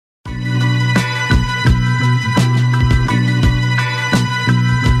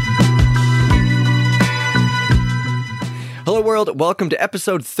Hello world, welcome to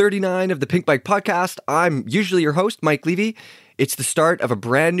episode 39 of the Pink Bike Podcast. I'm usually your host, Mike Levy. It's the start of a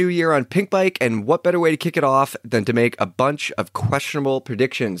brand new year on Pink Bike, and what better way to kick it off than to make a bunch of questionable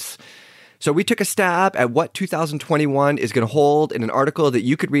predictions. So we took a stab at what 2021 is going to hold in an article that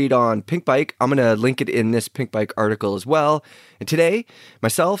you could read on Pink Bike. I'm going to link it in this Pink Bike article as well. And today,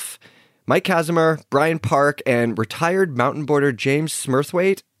 myself, Mike Casimir, Brian Park, and retired mountain boarder James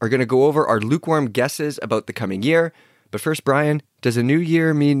Smurthwaite are going to go over our lukewarm guesses about the coming year. But first, Brian, does a new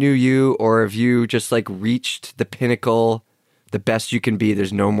year mean new you, or have you just reached the pinnacle, the best you can be?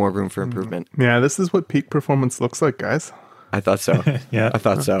 There's no more room for improvement. Yeah, this is what peak performance looks like, guys. I thought so. Yeah. I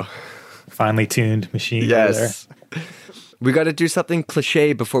thought so. Finely tuned machine. Yes. We got to do something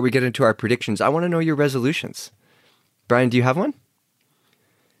cliche before we get into our predictions. I want to know your resolutions. Brian, do you have one?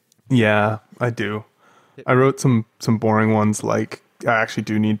 Yeah, I do. I wrote some boring ones, like I actually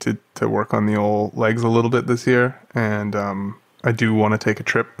do need to work on the old legs a little bit this year, and I do want to take a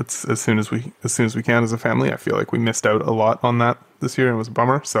trip as soon as we can as a family. I feel like we missed out a lot on that this year, and it was a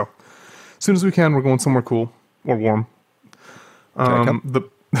bummer. So as soon as we can, we're going somewhere cool or warm.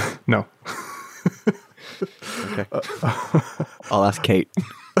 No. Okay. I'll ask Kate.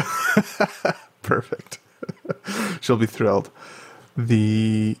 Perfect. She'll be thrilled.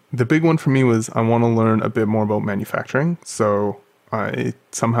 The big one for me was I want to learn a bit more about manufacturing. So I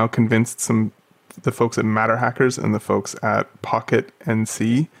somehow convinced the folks at Matter Hackers and the folks at Pocket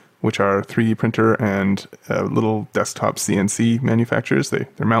NC, which are 3D printer and little desktop CNC manufacturers. They're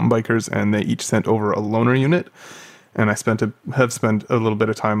mountain bikers, and they each sent over a loaner unit. And I have spent a little bit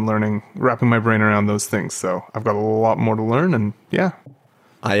of time wrapping my brain around those things. So I've got a lot more to learn, and yeah.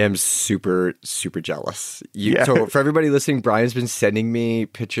 I am super, super jealous. So for everybody listening, Brian's been sending me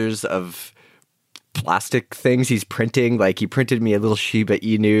pictures of plastic things he's printing. Like he printed me a little Shiba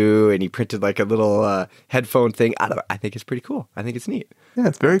Inu, and he printed a little headphone thing. I think it's pretty cool. I think it's neat. Yeah,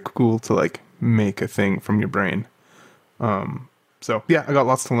 it's very cool to make a thing from your brain. So yeah, I got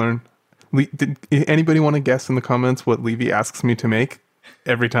lots to learn. Did anybody want to guess in the comments what Levy asks me to make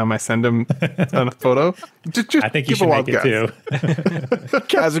every time I send him a photo? Just I think you should make it too.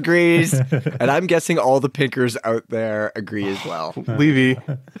 Kaz agrees. And I'm guessing all the pinkers out there agree as well. Levy.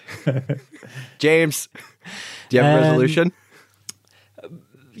 James, do you have a resolution?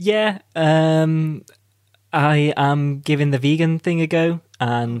 Yeah. I am giving the vegan thing a go.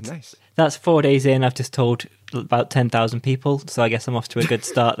 And Nice. That's 4 days in. I've just told about 10,000 people. So I guess I'm off to a good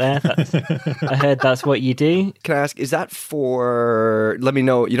start there. I heard that's what you do. Can I ask, is that let me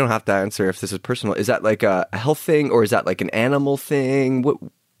know, you don't have to answer if this is personal. Is that a health thing, or is that an animal thing?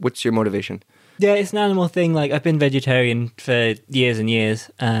 What's your motivation? Yeah, it's an animal thing. I've been vegetarian for years and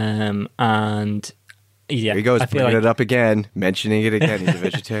years. And yeah. Here he goes, I feel bringing it up again, mentioning it again. He's a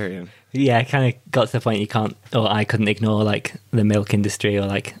vegetarian. Yeah, I kind of got to the point you can't, or I couldn't ignore the milk industry or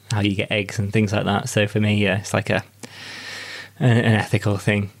how you get eggs and things like that. So for me, yeah, it's an ethical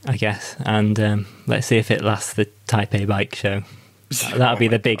thing, I guess. And let's see if it lasts the Taipei bike show. That'll be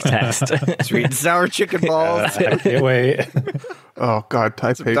the big test. Sweet and sour chicken balls. I can't wait. Oh God,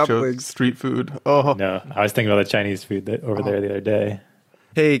 Taipei show street food. Oh No, I was thinking about the Chinese food over there the other day.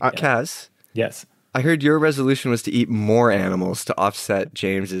 Hey, Kaz, Yes. I heard your resolution was to eat more animals to offset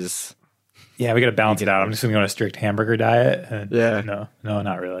James's. Yeah, we got to balance it out. I'm just going to go on a strict hamburger diet. And Yeah. No,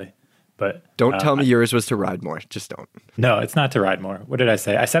 not really. But Don't tell me yours was to ride more. Just don't. No, it's not to ride more. What did I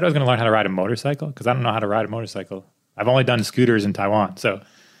say? I said I was going to learn how to ride a motorcycle because I don't know how to ride a motorcycle. I've only done scooters in Taiwan, so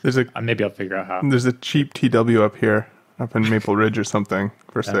maybe I'll figure out how. There's a cheap TW up in Maple Ridge or something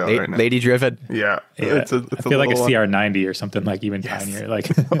for sale right now. Lady driven. Yeah. I feel like a CR90 or something even tinier.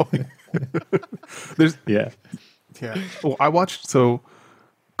 There's Yeah. Well, I watched. So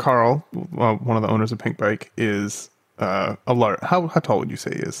Carl, one of the owners of Pink Bike, is a large. How tall would you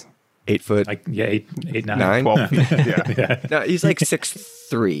say he is? 8 foot. 8, 9. 9? 12 feet. Yeah. No, he's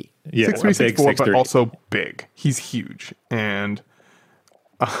 6'3". Yeah, 6'3", 6'4", but also big. He's huge, and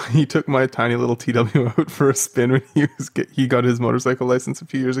he took my tiny little TW out for a spin when he got his motorcycle license a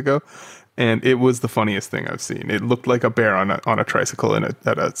few years ago, and it was the funniest thing I've seen. It looked like a bear on a tricycle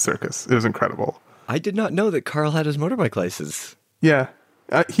at a circus. It was incredible. I did not know that Carl had his motorbike license. Yeah,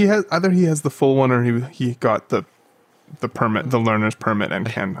 he has the full one, or he got the permit, the learner's permit, and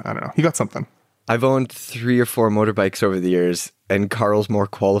I don't know. He got something. I've owned 3 or 4 motorbikes over the years, and Carl's more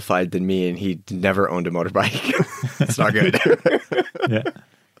qualified than me, and he never owned a motorbike. It's not good. Yeah.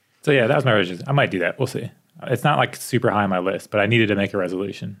 So yeah, that was my resolution. I might do that. We'll see. It's not super high on my list, but I needed to make a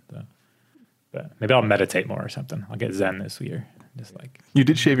resolution. So. But maybe I'll meditate more or something. I'll get Zen this year. You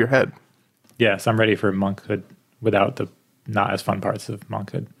did shave your head. Yeah, so I'm ready for monkhood without the not as fun parts of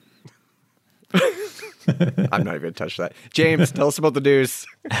monkhood. I'm not even going to touch that. James, tell us about the news.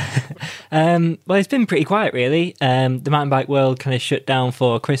 Well, it's been pretty quiet, really. The mountain bike world kind of shut down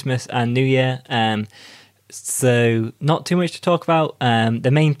for Christmas and New Year. So not too much to talk about.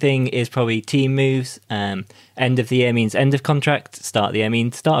 The main thing is probably team moves. End of the year means end of contract. Start of the year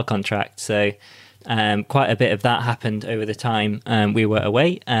means start of contract. So quite a bit of that happened over the time we were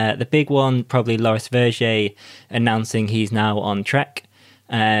away. The big one, probably Loris Vergier announcing he's now on Trek.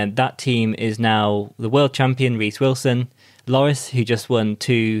 That team is now the world champion, Reece Wilson. Loris, who just won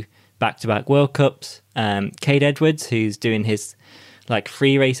 2 back-to-back World Cups. Cade Edwards, who's doing his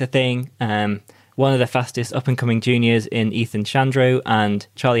free racer thing. One of the fastest up-and-coming juniors in Ethan Chandro, and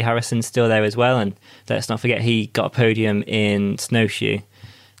Charlie Harrison's still there as well. And let's not forget he got a podium in snowshoe.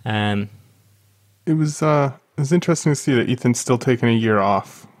 It was interesting to see that Ethan's still taking a year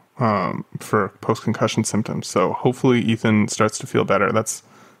off for post-concussion symptoms. So hopefully Ethan starts to feel better. That's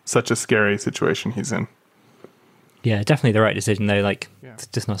such a scary situation he's in. Yeah, definitely the right decision, though. It's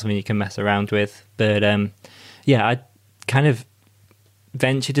just not something you can mess around with. But I'd kind of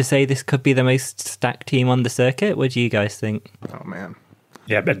venture to say this could be the most stacked team on the circuit. What do you guys think? Oh, man.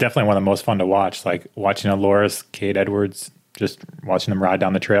 Yeah, but definitely one of the most fun to watch. Like watching a Loris, Cade Edwards, just watching them ride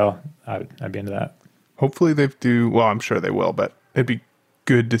down the trail. I'd be into that. Hopefully they do. Well, I'm sure they will, but it'd be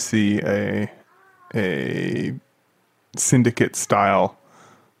good to see a syndicate style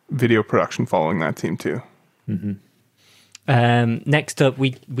video production following that team too. Mm-hmm. Next up,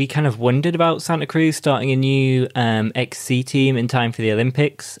 we kind of wondered about Santa Cruz starting a new XC team in time for the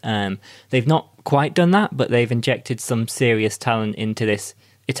Olympics. They've not quite done that, but they've injected some serious talent into this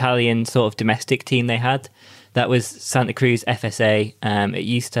Italian sort of domestic team they had. That was Santa Cruz FSA. It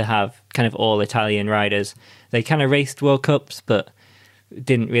used to have kind of all Italian riders. They kind of raced World Cups, but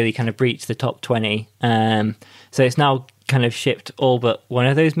didn't really kind of breach the top 20. So it's now kind of shipped all but one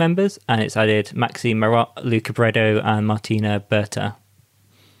of those members, and it's added Maxime Marot, Luca Breddo, and Martina Berta.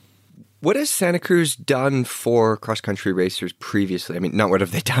 What has Santa Cruz done for cross-country racers previously? I mean, not what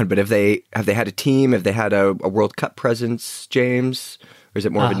have they done, but have they had a team? Have they had a World Cup presence, James? Or is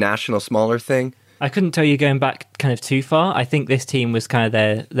it more of a national, smaller thing? I couldn't tell you going back kind of too far. I think this team was kind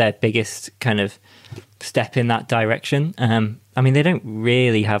of their biggest kind of step in that direction. I mean, they don't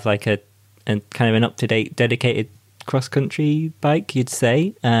really have like a kind of an up-to-date dedicated cross-country bike, you'd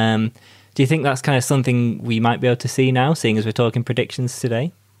say. Do you think that's kind of something we might be able to see now, seeing as we're talking predictions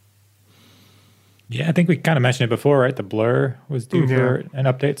today? Yeah, I think we kind of mentioned it before, right? The Blur was due for an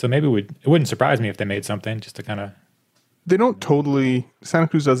update, so maybe it wouldn't surprise me if they made something just to kind of... They don't totally... Santa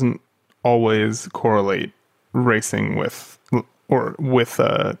Cruz doesn't always correlate racing with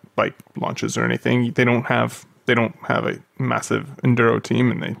bike launches or anything. They don't have a massive enduro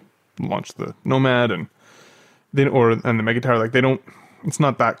team, and they launched the Nomad and the Mega Tower. Like, they don't... It's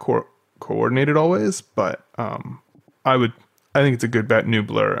not that coordinated always, but I think it's a good bet, new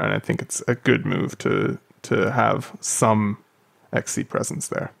Blur, and I think it's a good move to have some XC presence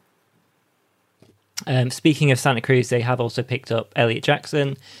there. Speaking of Santa Cruz, they have also picked up Elliot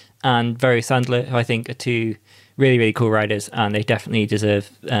Jackson and Vero Sandler, who I think are 2 really, really cool riders, and they definitely deserve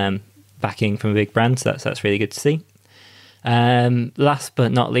backing from a big brand, so that's really good to see. Last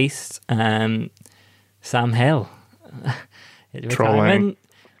but not least, Sam Hill. Trolling.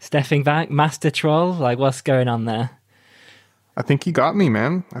 Stepping back, master troll. Like, what's going on there? I think he got me,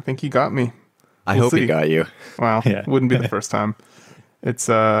 man. I think he got me. I hope he got you. Well, wouldn't be the first time. It's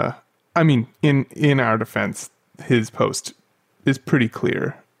I mean, in our defense, his post is pretty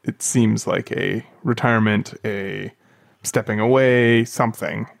clear. It seems like a retirement, a stepping away,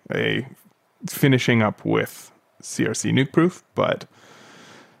 something, a finishing up with CRC nuke-proof, but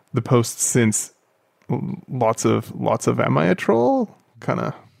the post since lots of am I a troll? Kind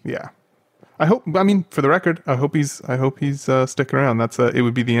of, yeah. I mean, for the record, I hope he's sticking around. It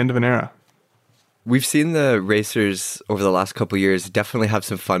would be the end of an era. We've seen the racers over the last couple of years definitely have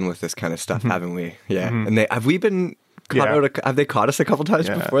some fun with this kind of stuff, haven't we? Yeah. And have we been caught out? Have they caught us a couple times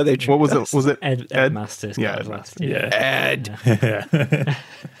before? What was it? Was it Ed Masters? Yeah, last yeah. Ed.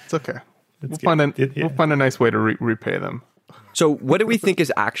 It's okay. We'll find a nice way to repay them. So what do we think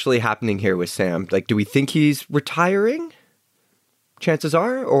is actually happening here with Sam? Like, do we think he's retiring? Chances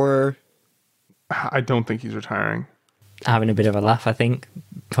are, or... I don't think he's retiring. Having a bit of a laugh, I think.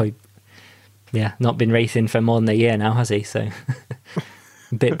 Probably, not been racing for more than a year now, has he? So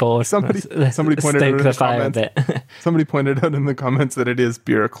a bit bored. Somebody pointed out in the comments. Somebody pointed out in the comments that it is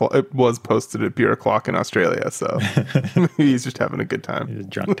beer o'clock. It was posted at beer o'clock in Australia, so maybe he's just having a good time. He's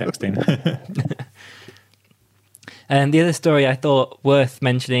drunk texting. And the other story I thought worth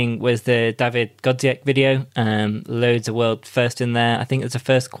mentioning was the David Godziak video. Loads of world first in there. I think it's a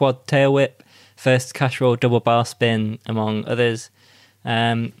first quad tail whip. first cash roll double bar spin, among others.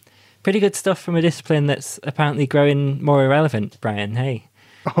 Pretty good stuff from a discipline that's apparently growing more irrelevant, Brian. Hey.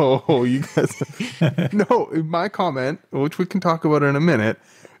 Oh, you guys. No, my comment, which we can talk about in a minute,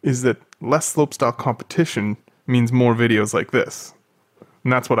 is that less slopestyle competition means more videos like this.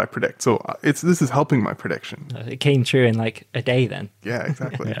 And that's what I predict. So this is helping my prediction. It came true in like a day then. Yeah,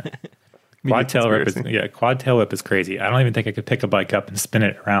 exactly. Yeah. Quad tail whip is crazy. I don't even think I could pick a bike up and spin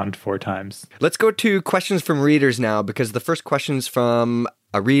it around 4 times. Let's go to questions from readers now, because the first question's from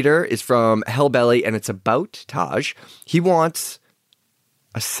a reader is from Hellbelly, and it's about Taj. He wants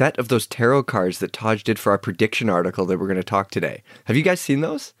a set of those tarot cards that Taj did for our prediction article that we're going to talk today. Have you guys seen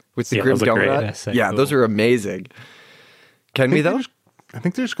those with the Grim those look great. Donut? So Yeah, cool. those are amazing. Can we though? I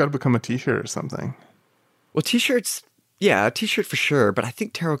think they just got to become a t-shirt or something. Well, t-shirts, yeah, a t-shirt for sure, but I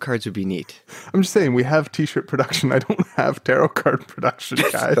think tarot cards would be neat. I'm just saying, we have t-shirt production. I don't have tarot card production,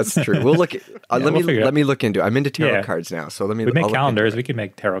 guys. That's true. We'll look. Let me look into it. I'm into tarot Yeah. cards now, so let me. We make I'll look calendars. into We it. can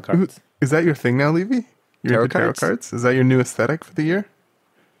make tarot cards. Is that your thing now, Levy? You're Tarot into tarot cards? cards? Is that your new aesthetic for the year?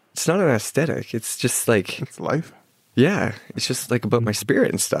 It's not an aesthetic. It's just like, It's life. yeah, it's just like about my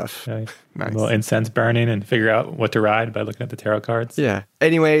spirit and stuff. Nice. A little incense burning and figure out what to ride by looking at the tarot cards. Yeah.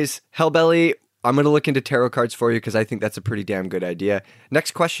 Anyways, Hellbelly, I'm going to look into tarot cards for you because I think that's a pretty damn good idea.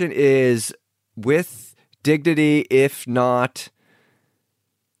 Next question is, with dignity, if not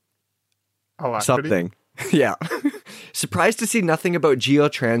Alacrity? something. Yeah. Surprised to see nothing about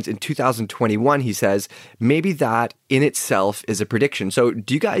geotrends in 2021, he says. Maybe that in itself is a prediction. So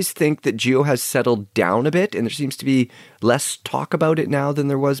do you guys think that geo has settled down a bit and there seems to be less talk about it now than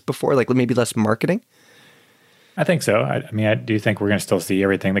there was before? Like maybe less marketing? I think so. I mean, I do think we're going to still see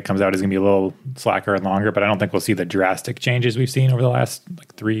everything that comes out is going to be a little slacker and longer, but I don't think we'll see the drastic changes we've seen over the last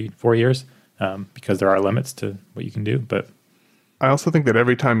 3-4 years because there are limits to what you can do. But I also think that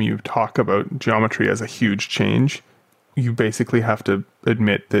every time you talk about geometry as a huge change, you basically have to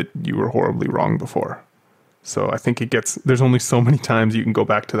admit that you were horribly wrong before. So I think there's only so many times you can go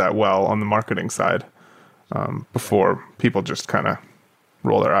back to that well on the marketing side before people just kind of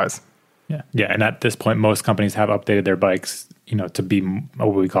roll their eyes. Yeah. And at this point, most companies have updated their bikes, to be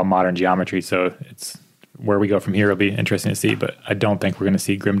what we call modern geometry. So it's where we go from here will be interesting to see, but I don't think we're going to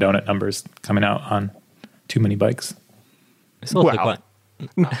see Grim Donut numbers coming out on too many bikes. It's also Wow.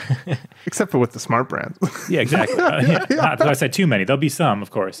 No, except for with the smart brands. Yeah, exactly. Not that I said too many. There'll be some,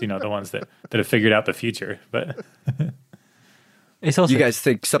 of course, the ones that have figured out the future. But It's also You guys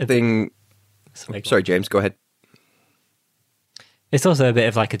think something... Sorry, James, go ahead. It's also a bit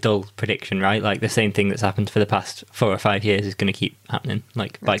of like a dull prediction, right? Like the same thing that's happened for the past 4 or 5 years is going to keep happening.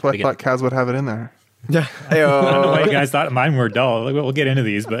 Like That's bike why I again. thought Kaz would have it in there. Yeah. I don't know why you guys thought mine were dull. We'll get into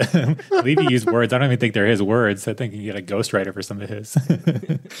these, but Levy used words. I don't even think they're his words. I think you get a ghostwriter for some of his.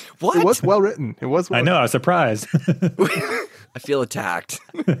 What? It was well written. It was. Well I know. I was surprised. I feel attacked.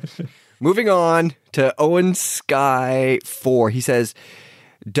 Moving on to Owen Sky 4. He says,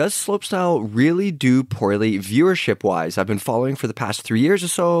 does slopestyle really do poorly viewership-wise? I've been following for the past 3 years or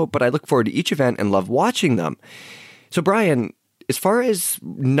so, but I look forward to each event and love watching them. So, Brian, as far as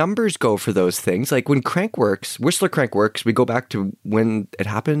numbers go for those things, like when Whistler Crankworks, we go back to when it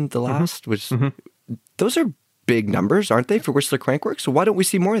happened the last, those are big numbers, aren't they, for Whistler Crankworks? So why don't we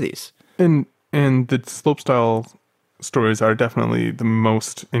see more of these? And the slopestyle stories are definitely the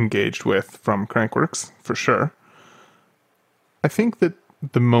most engaged with from Crankworks, for sure. I think that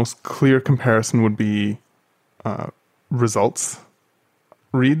the most clear comparison would be results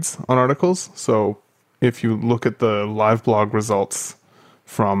reads on articles. So if you look at the live blog results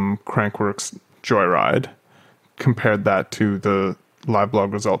from Crankworks Joyride, compared that to the live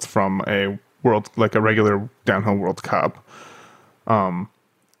blog results from a regular downhill World Cup,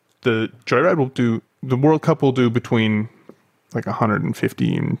 the World Cup will do between like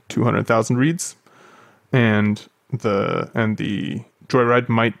 150 and 200,000 reads, and the Joyride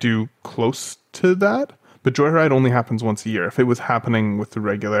might do close to that, but Joyride only happens once a year. If it was happening with the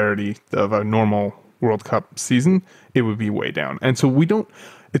regularity of a normal World Cup season, it would be way down. And so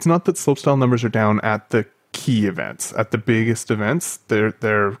it's not that slopestyle numbers are down at the key events, at the biggest events.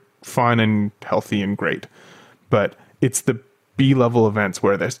 They're fine and healthy and great, but it's the B-level events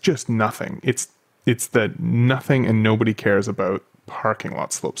where there's just nothing. It's the nothing and nobody cares about parking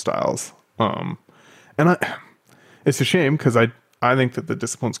lot slopestyles. It's a shame because I think that the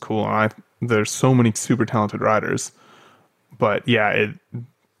discipline's cool and there's so many super talented riders, but yeah,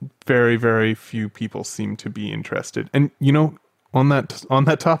 very, very few people seem to be interested. And on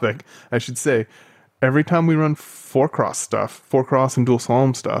that topic, I should say, every time we run four cross and dual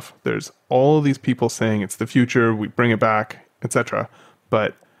slalom stuff, there's all of these people saying it's the future, we bring it back, etc.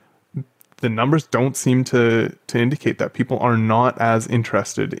 But the numbers don't seem to indicate that people are not as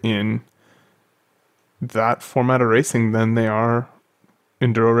interested in that format of racing than they are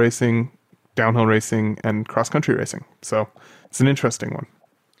enduro racing, downhill racing, and cross-country racing. So it's an interesting one.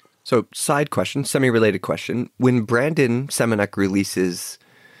 So side question, semi-related question. When Brandon Semenuk releases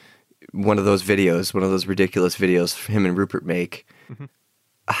one of those videos, one of those ridiculous videos him and Rupert make,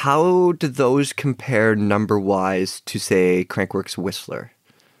 how do those compare number-wise to, say, Crankworx Whistler?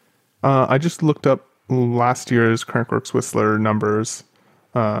 I just looked up last year's Crankworx Whistler numbers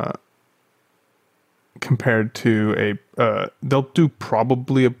compared to they'll do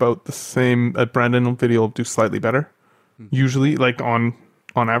probably about the same. A Brandon video will do slightly better. Usually, like on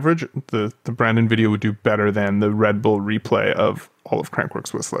average, the Brandon video would do better than the Red Bull replay of all of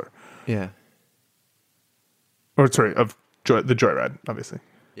Crankworx Whistler. Yeah. Or sorry, of the Joyride, obviously.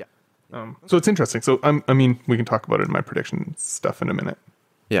 Yeah. So it's interesting. So I mean, we can talk about it in my prediction stuff in a minute.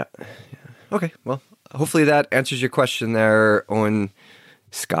 Yeah. Okay. Well, hopefully that answers your question there, Owen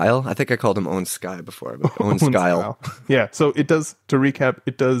Skyle. I think I called him Owen Sky before, but Owen Skyle. Yeah. So it does, to recap,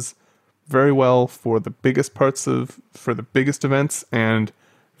 it does very well for the biggest events and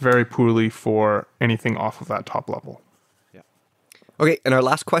very poorly for anything off of that top level. Yeah. Okay. And our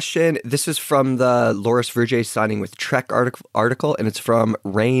last question, this is from the Loris Verge signing with Trek article, and it's from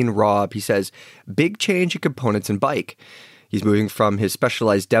Rain Rob. He says, big change in components in bike. He's moving from his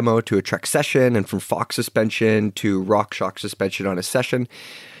specialized demo to a Trek session and from Fox suspension to RockShox suspension on a session.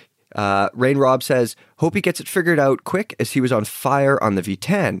 Rain Rob says, hope he gets it figured out quick as he was on fire on the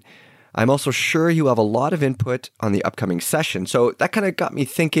V10. I'm also sure you have a lot of input on the upcoming session. So that kind of got me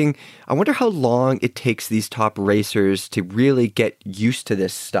thinking, I wonder how long it takes these top racers to really get used to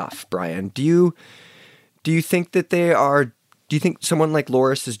this stuff, Brian. Do you think that they are... Do you think someone like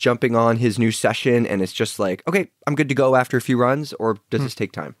Loris is jumping on his new session and it's just like, okay, I'm good to go after a few runs, or does this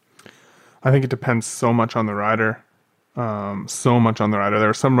take time? I think it depends so much on the rider. There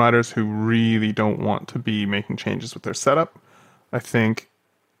are some riders who really don't want to be making changes with their setup. I think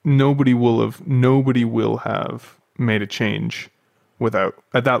nobody will have made a change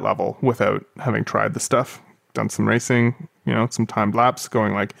at that level without having tried the stuff, done some racing, some timed laps,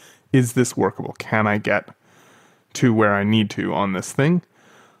 going like, is this workable? Can I get to where I need to on this thing?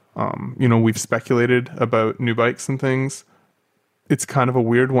 We've speculated about new bikes and things. It's kind of a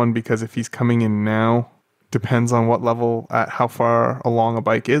weird one because if he's coming in now, depends on what level, at how far along a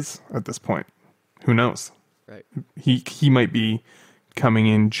bike is at this point. Who knows? Right. He might be coming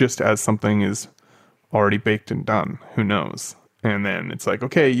in just as something is already baked and done. Who knows? And then it's like,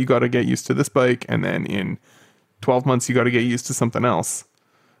 okay, you got to get used to this bike, and then in 12 months you got to get used to something else,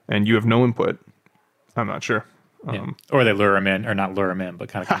 and you have no input. I'm not sure. Or they lure him in, or not lure him in, but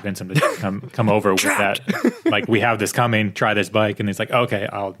kind of convince him to come over with that. Like, we have this coming, try this bike. And he's like, okay,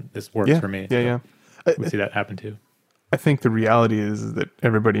 this works for me. Yeah. We see that happen too. I think the reality is that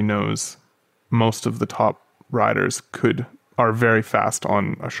everybody knows most of the top riders are very fast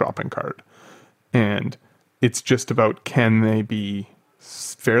on a shopping cart. And it's just about, can they be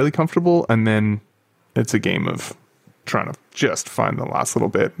fairly comfortable? And then it's a game of trying to just find the last little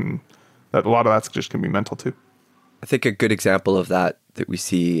bit. And a lot of that's just going to be mental too. I think a good example of that we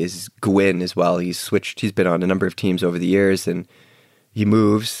see is Gwyn as well. He's been on a number of teams over the years, and he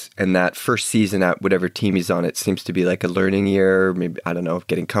moves, and that first season at whatever team he's on, it seems to be like a learning year, maybe, I don't know,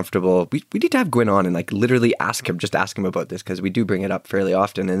 getting comfortable. We need to have Gwyn on and like literally ask him about this, because we do bring it up fairly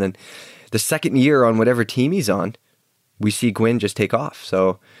often. And then the second year on whatever team he's on, we see Gwyn just take off.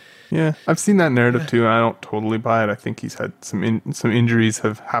 So yeah, I've seen that narrative too. I don't totally buy it. I think he's had some injuries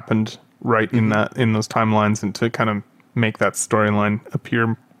have happened right in those timelines, and to kind of make that storyline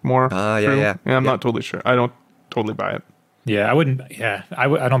appear more. Yeah. I'm not totally sure. I don't totally buy it. Yeah, I wouldn't. Yeah, I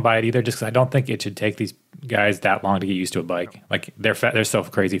don't buy it either. Just because I don't think it should take these guys that long to get used to a bike. Like, they're so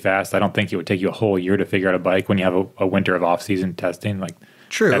crazy fast. I don't think it would take you a whole year to figure out a bike when you have a winter of off-season testing. Like,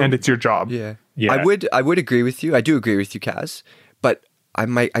 true, and it's your job. Yeah. I would agree with you. I do agree with you, Kaz. But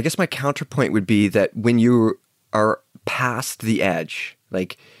I guess my counterpoint would be that when you are past the edge,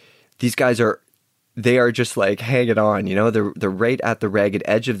 like, these guys are just like hanging on, they're right at the ragged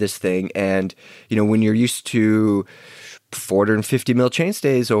edge of this thing. And, when you're used to 450 mil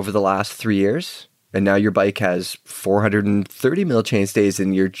chainstays over the last 3 years, and now your bike has 430 mil chainstays,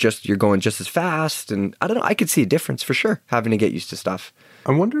 and you're going just as fast. And I don't know, I could see a difference for sure, having to get used to stuff.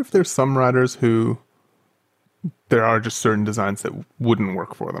 I wonder if there's some riders who there are just certain designs that wouldn't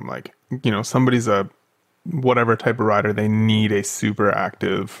work for them. Like, somebody's a whatever type of rider, they need a super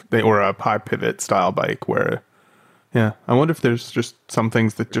active or a high pivot style bike where, I wonder if there's just some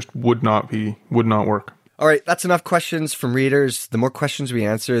things that just would not work. All right, that's enough questions from readers. The more questions we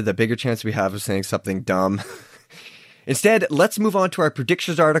answer, the bigger chance we have of saying something dumb. Instead, let's move on to our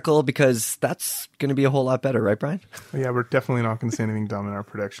predictions article because that's going to be a whole lot better, right, Brian? Yeah, we're definitely not going to say anything dumb in our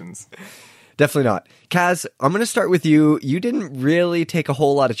predictions. Definitely not. Kaz, I'm going to start with you. You didn't really take a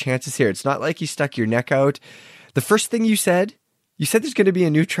whole lot of chances here. It's not like you stuck your neck out. The first thing you said there's going to be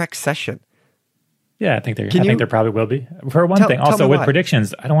a new Trek session. Yeah, I think there probably will be. For one thing, also with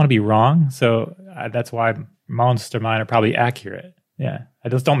predictions, I don't want to be wrong, so that's why most of mine are probably accurate. Yeah, I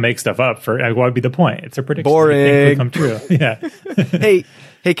just don't make stuff up. What would be the point? It's a prediction. Boring. It will come true. Yeah. Hey,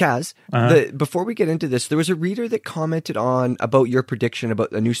 Kaz. Before we get into this, there was a reader that commented about your prediction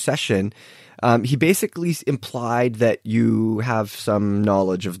about a new session. He basically implied that you have some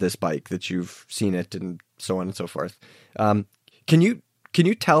knowledge of this bike, that you've seen it, and so on and so forth. Can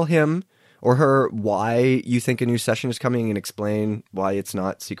you tell him or her why you think a new session is coming and explain why it's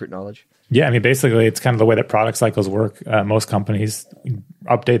not secret knowledge? Yeah, I mean, basically, it's kind of the way that product cycles work. Most companies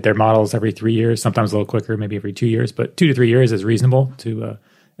update their models every 3 years, sometimes a little quicker, maybe every 2 years, but 2 to 3 years is reasonable to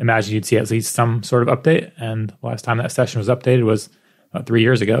imagine you'd see at least some sort of update. And the last time that session was updated was 3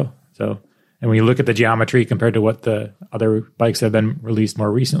 years ago. So, and when you look at the geometry compared to what the other bikes that have been released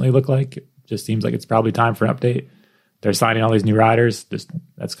more recently look like, it just seems like it's probably time for an update. They're signing all these new riders.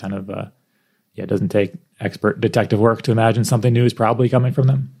 That's kind of, it doesn't take expert detective work to imagine something new is probably coming from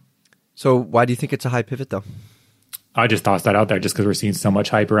them. So why do you think it's a high pivot, though? I just tossed that out there just because we're seeing so much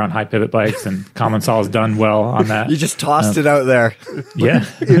hype around high pivot bikes, and Commensal's done well on that. You just tossed it out there. Yeah,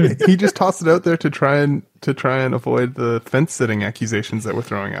 he just tossed it out there to try and avoid the fence sitting accusations that we're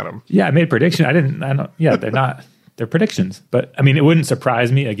throwing at him. Yeah, I made a prediction. They're predictions, but I mean, it wouldn't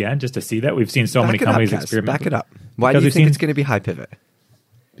surprise me again just to see that. We've seen so many companies experiment. Back it up. Why do you think it's going to be high pivot?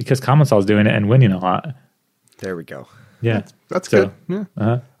 Because Commensal's doing it and winning a lot. There we go. Yeah, that's good. Yeah.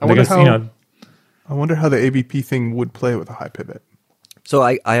 I wonder how the ABP thing would play with a high pivot. So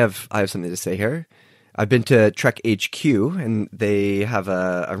I have something to say here. I've been to Trek HQ, and they have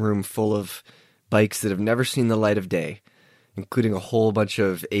a room full of bikes that have never seen the light of day, including a whole bunch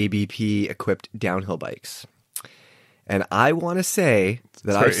of ABP-equipped downhill bikes. And I want to say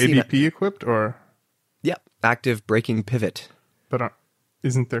that I've seen ABP equipped or? Yeah, active braking pivot. But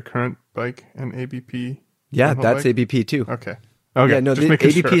isn't their current bike an ABP? Yeah, that's bike? ABP too. Okay. Yeah, no, the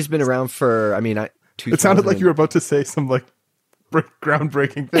ABP's been around for, it sounded like you were about to say some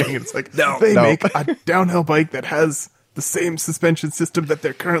groundbreaking thing. It's like, they make a downhill bike that has the same suspension system that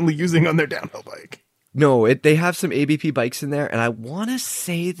they're currently using on their downhill bike. No, they have some ABP bikes in there, and I want to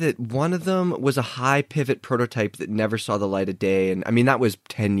say that one of them was a high pivot prototype that never saw the light of day. And that was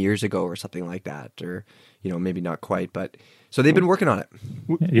 10 years ago or something like that, or, maybe not quite, but so they've been working on it.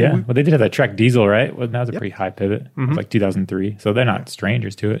 Yeah, well, they did have that Trek diesel, right? Well, that was a pretty high pivot. It was like 2003, so they're not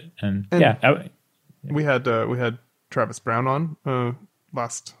strangers to it. And we had Travis Brown on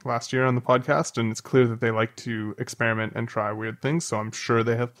last year on the podcast, and it's clear that they like to experiment and try weird things. So I'm sure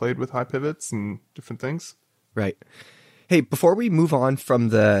they have played with high pivots and different things. Right. Hey, before we move on from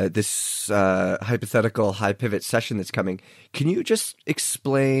this hypothetical high pivot session that's coming, can you just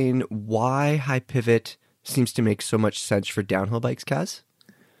explain why high pivot seems to make so much sense for downhill bikes, Kaz?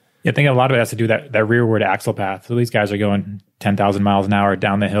 Yeah, I think a lot of it has to do with that rearward axle path. So these guys are going 10,000 miles an hour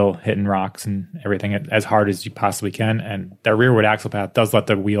down the hill, hitting rocks and everything as hard as you possibly can. And that rearward axle path does let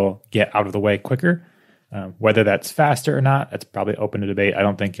the wheel get out of the way quicker. Whether that's faster or not, that's probably open to debate. I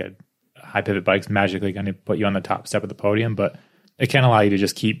don't think a high pivot bike's magically going to put you on the top step of the podium, but it can allow you to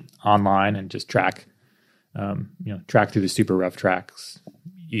just keep online and just track through the super rough tracks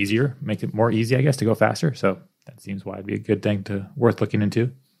easier, make it more easy, I guess, to go faster. So that seems why it'd be a good thing worth looking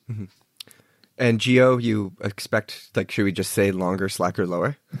into. Mm-hmm. And Geo, you expect, should we just say longer, slacker,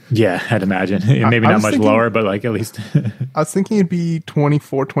 lower? Yeah, I'd imagine. Maybe not much lower, but at least. I was thinking it'd be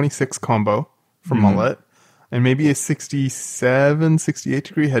 24, 26 combo for mullet, and maybe a 67, 68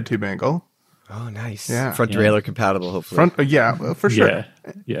 degree head tube angle. Oh, nice. Yeah. Front derailleur compatible, hopefully. For sure.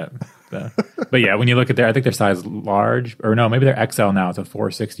 Yeah. But yeah, when you look at I think their size large, or no, maybe they're XL now. It's a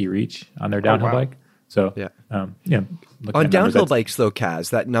 460 reach on their downhill bike. So, on downhill bikes, though, Kaz,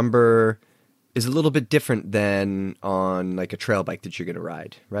 that number is a little bit different than on a trail bike that you're going to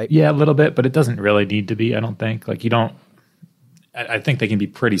ride, right? Yeah, a little bit, but it doesn't really need to be, I don't think. I think they can be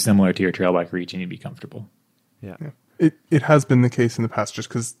pretty similar to your trail bike reach and you'd be comfortable. Yeah. It has been the case in the past just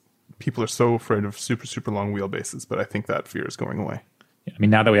because people are so afraid of super, super long wheelbases, but I think that fear is going away. Yeah,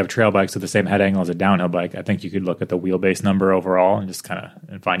 now that we have trail bikes with the same head angle as a downhill bike, I think you could look at the wheelbase number overall and just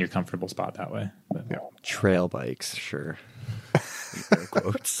and find your comfortable spot that way. But, trail bikes, sure.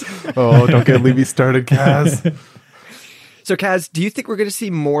 Quotes. Oh, don't get Levy started, Kaz. So, Kaz, do you think we're going to see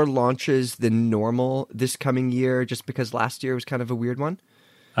more launches than normal this coming year just because last year was kind of a weird one?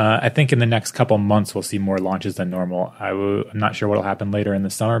 I think in the next couple months, we'll see more launches than normal. I'm not sure what will happen later in the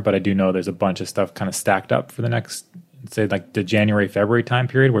summer, but I do know there's a bunch of stuff kind of stacked up for the next, say, like the January, February time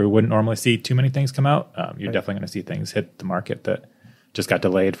period where we wouldn't normally see too many things come out. You're definitely going to see things hit the market that just got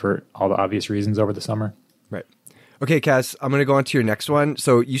delayed for all the obvious reasons over the summer. Right. Okay, Kaz, I'm going to go on to your next one.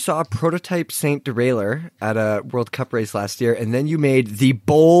 So you saw a prototype Saint derailleur at a World Cup race last year, and then you made the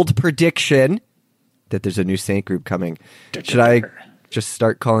bold prediction that there's a new Saint group coming. Should I just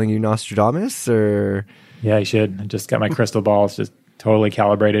start calling you Nostradamus, or? Yeah, you should. I just got my crystal ball. It's just totally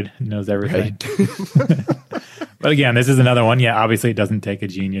calibrated. It knows everything. Right. But again, this is another one. Yeah, obviously it doesn't take a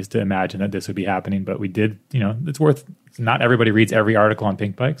genius to imagine that this would be happening, but we did, not everybody reads every article on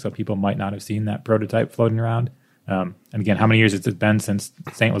Pink Bike, so people might not have seen that prototype floating around. And again, how many years has it been since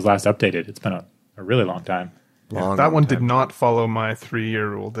Saint was last updated? It's been a really long time. That one did not follow my 3-year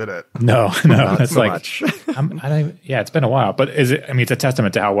rule, did it? No, that's so like, much. it's been a while, but is it? I mean, it's a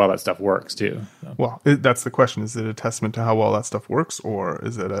testament to how well that stuff works too. So. Well, that's the question. Is it a testament to how well that stuff works, or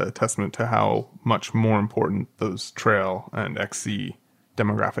is it a testament to how much more important those trail and XC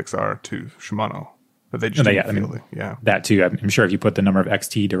demographics are to Shimano? But they just that too. I'm sure if you put the number of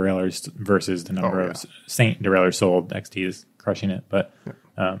XT derailleurs versus the number of Saint derailleurs sold, XT is crushing it. But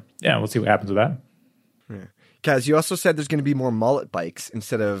we'll see what happens with that. Yeah. Kaz, you also said there's going to be more mullet bikes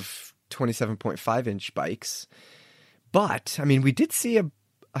instead of 27.5-inch bikes. But, I mean, we did see a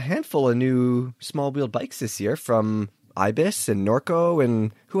handful of new small-wheeled bikes this year from Ibis and Norco,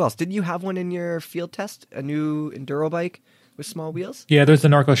 and who else? Didn't you have one in your field test, a new enduro bike with small wheels? Yeah, there's the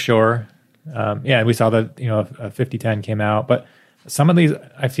Norco Shore. We saw that, a 5010 came out. But some of these,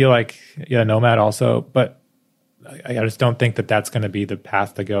 I feel like, Nomad also, but I just don't think that that's going to be the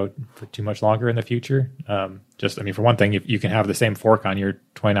path to go for too much longer in the future. For one thing, if you can have the same fork on your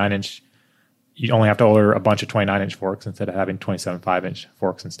 29-inch, you only have to order a bunch of 29-inch forks instead of having 27.5-inch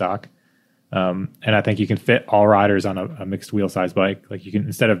forks in stock. And I think you can fit all riders on a mixed wheel size bike. Like you can,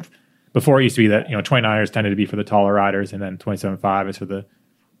 instead of, before it used to be that, 29ers tended to be for the taller riders, and then 27.5 is for the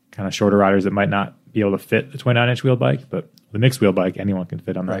kind of shorter riders that might not be able to fit the 29-inch wheel bike. But the mixed wheel bike, anyone can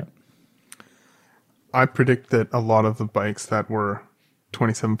fit on that. I predict that a lot of the bikes that were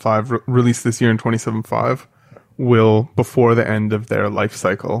 27.5 released this year in 27.5 will, before the end of their life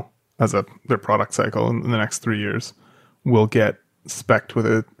cycle, their product cycle in the next 3 years, will get spec'd with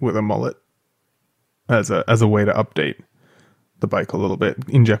a mullet as a way to update the bike a little bit,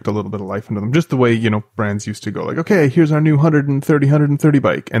 inject a little bit of life into them. Just the way, brands used to go like, okay, here's our new 130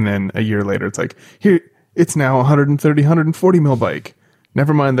 bike. And then a year later, it's like, here, it's now 140 mil bike.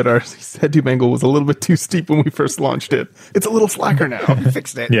 Never mind that our head tube angle was a little bit too steep when we first launched it. It's a little slacker now.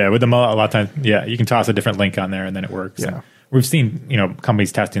 Fixed it. Yeah, with the mullet, a lot of times, you can toss a different link on there and then it works. Yeah. And we've seen,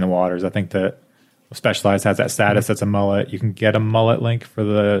 companies testing the waters. I think that Specialized has that status that's a mullet. You can get a mullet link for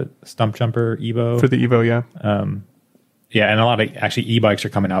the Stump Jumper Evo. For the Evo, yeah. And a lot of actually e-bikes are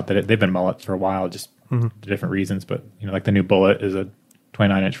coming out that they've been mullets for a while, just for different reasons. But, like the new Bullet is a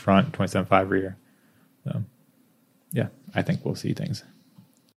 29-inch front, 27.5 rear. So, I think we'll see things.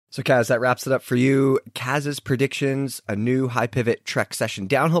 So, Kaz, that wraps it up for you. Kaz's predictions: a new high pivot Trek Session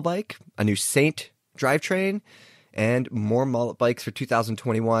downhill bike, a new Saint drivetrain, and more mullet bikes for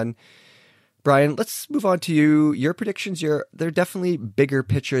 2021. Brian, let's move on to you. Your predictions, they're definitely bigger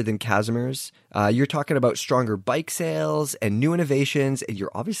picture than Casimir's. You're talking about stronger bike sales and new innovations, and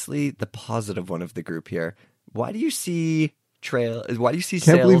you're obviously the positive one of the group here. Why do you see sales?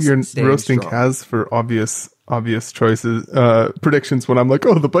 Can't believe you're roasting Kaz for obvious choices, predictions when I'm like,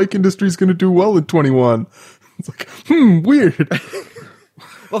 oh, the bike industry is going to do well in 21. It's like, weird.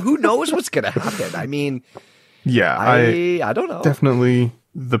 Well, who knows what's going to happen? I mean, I don't know. Definitely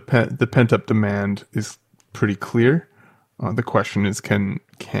the pent up demand is pretty clear. The question is, can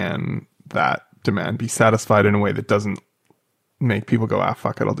that demand be satisfied in a way that doesn't make people go,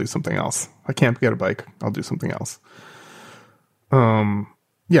 fuck it, I'll do something else. I can't get a bike, I'll do something else.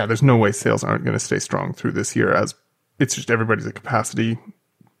 There's no way sales aren't going to stay strong through this year, as it's just everybody's at capacity,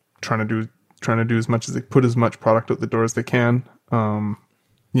 trying to do as much as they put as much product out the door as they can. When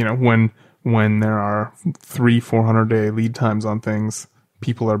there are 300-400 day lead times on things,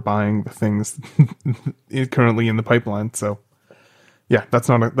 people are buying the things currently in the pipeline. So that's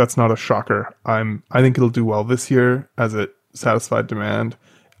not a shocker. I think it'll do well this year as it satisfied demand.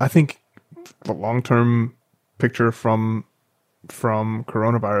 I think the long-term picture from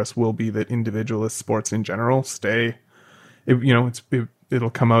coronavirus will be that individualist sports in general it'll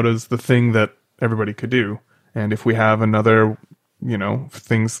come out as the thing that everybody could do. And if we have another,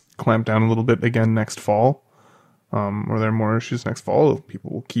 things clamp down a little bit again next fall, or there are more issues next fall,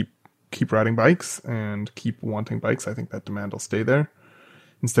 people will keep riding bikes and keep wanting bikes. I think that demand will stay there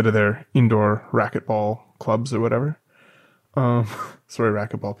instead of their indoor racquetball clubs or whatever. Sorry,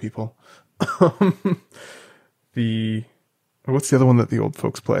 racquetball people. What's the other one that the old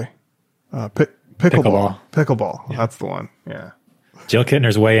folks play? Pickleball. Pickleball. Yeah. That's the one. Yeah. Jill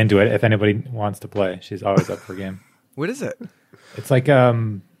Kittner's way into it. If anybody wants to play, she's always up for a game. What is it? It's like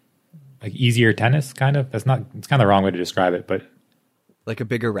easier tennis, kind of. It's kind of the wrong way to describe it, but like a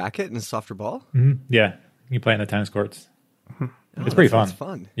bigger racket and a softer ball. Yeah, you play in the tennis courts. It's pretty fun. It's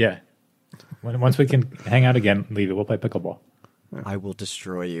fun. Yeah. Once we can hang out again, Levy, we'll play pickleball. I will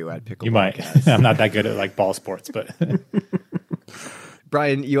destroy you at pickleball. You might. I'm not that good at like ball sports, but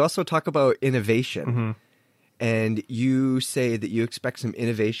Brian, you also talk about innovation, and you say that you expect some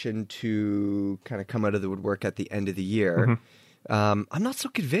innovation to kind of come out of the woodwork at the end of the year. I'm not so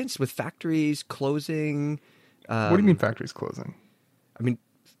convinced with factories closing. What do you mean factories closing? I mean,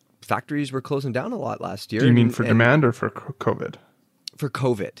 factories were closing down a lot last year. Do you mean for demand or for COVID? For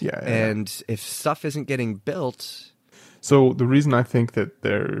COVID. Yeah. And if stuff isn't getting built... So the reason I think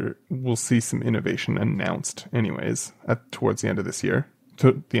that we'll see some innovation announced anyways towards the end of this year,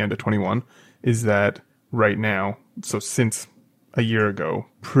 to the end of 21, is that right now, so since a year ago,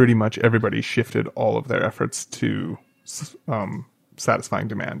 pretty much everybody shifted all of their efforts to satisfying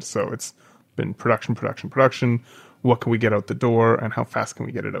demand. So it's been production. What can we get out the door and how fast can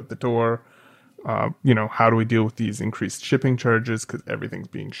we get it out the door? How do we deal with these increased shipping charges? Because everything's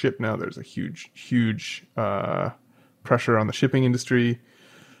being shipped now. There's a huge pressure on the shipping industry,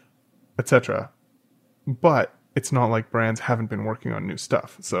 etc. But it's not like brands haven't been working on new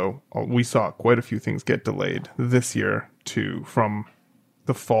stuff. So we saw quite a few things get delayed this year from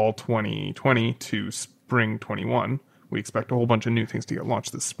the fall 2020 to spring 21. We expect a whole bunch of new things to get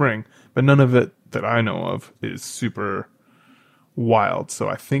launched this spring, but none of it that I know of is super wild. So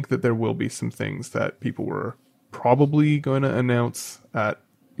I think that there will be some things that people were probably going to announce at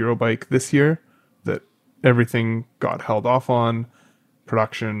Eurobike this year that everything got held off on,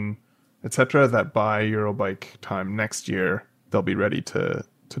 production, etc., that by Eurobike time next year, they'll be ready to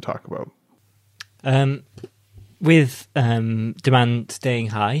talk about. With demand staying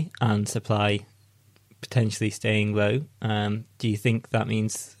high and supply potentially staying low, do you think that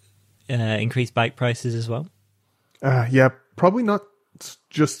means increased bike prices as well? Yeah, probably not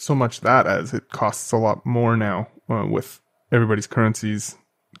just so much that as it costs a lot more now with everybody's currencies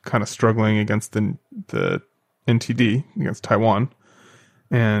kind of struggling against the NTD, against Taiwan,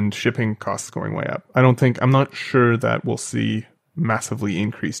 and shipping costs going way up. I'm not sure that we'll see massively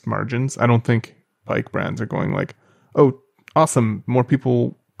increased margins. I don't think bike brands are going like, oh, awesome, more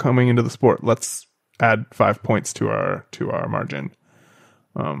people coming into the sport. Let's add 5 points to our margin.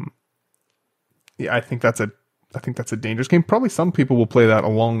 Yeah, I think that's a dangerous game. Probably some people will play that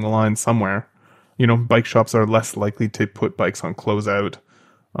along the line somewhere. Bike shops are less likely to put bikes on closeout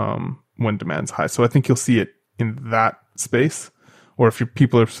when demand's high. So I think you'll see it in that space. Or if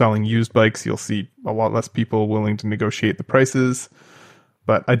people are selling used bikes, you'll see a lot less people willing to negotiate the prices.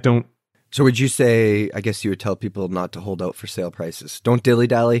 But I don't... So would you say, I guess you would tell people not to hold out for sale prices. Don't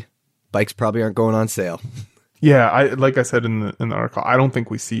dilly-dally. Bikes probably aren't going on sale. Yeah, like I said in the article, I don't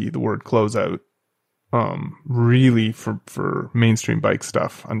think we see the word closeout really for mainstream bike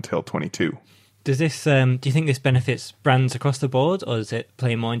stuff until 22. Does this? Do you think this benefits brands across the board, or does it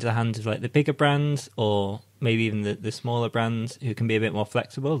play more into the hands of like the bigger brands, or maybe even the smaller brands who can be a bit more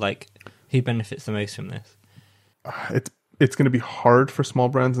flexible? Like, who benefits the most from this? It's going to be hard for small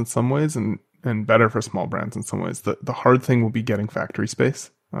brands in some ways, and better for small brands in some ways. The hard thing will be getting factory space.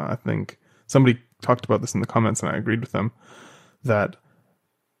 I think somebody talked about this in the comments, and I agreed with them that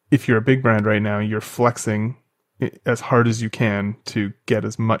if you're a big brand right now, you're flexing as hard as you can to get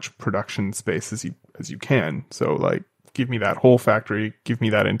as much production space as you can. So like, give me that whole factory, give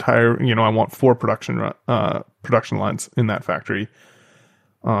me that entire, I want 4 production lines in that factory.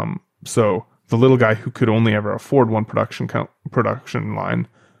 So the little guy who could only ever afford one production line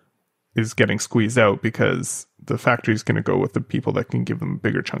is getting squeezed out because the factory is going to go with the people that can give them a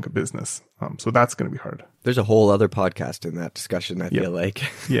bigger chunk of business. So that's going to be hard. There's a whole other podcast in that discussion, I feel like.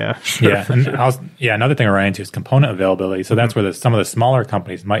 Yeah, sure. Yeah, and another thing I ran into is component availability. So that's where some of the smaller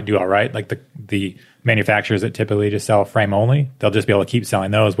companies might do all right. Like the manufacturers that typically just sell frame only, they'll just be able to keep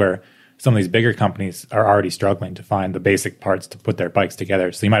selling those, where some of these bigger companies are already struggling to find the basic parts to put their bikes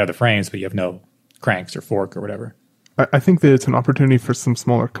together. So you might have the frames, but you have no cranks or fork or whatever. I think that it's an opportunity for some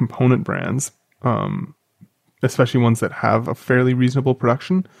smaller component brands, especially ones that have a fairly reasonable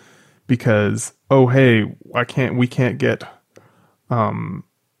production, because, oh, hey, we can't get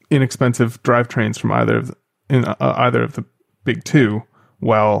inexpensive drivetrains from either of in either of the big two,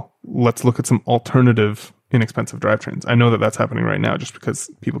 well, let's look at some alternative inexpensive drivetrains. I know that that's happening right now just because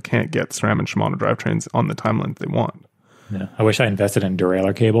people can't get SRAM and Shimano drivetrains on the timeline they want. Yeah. I wish I invested in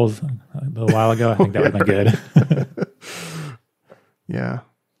derailleur cables a little while ago. I think that would have been good. Yeah.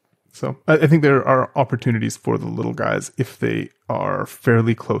 So I think there are opportunities for the little guys if they are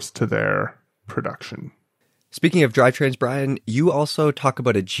fairly close to their production. Speaking of drivetrains, Brian, you also talk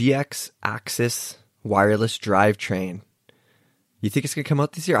about a GX Axis wireless drivetrain. You think it's going to come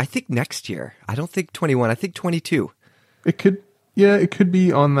out this year? I think next year. I don't think 21. I think 22. It could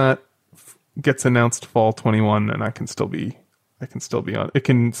be on that gets announced fall 21, and I can still be on. It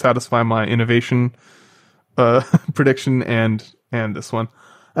can satisfy my innovation prediction and this one.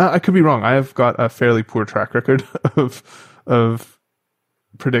 I could be wrong. I have got a fairly poor track record of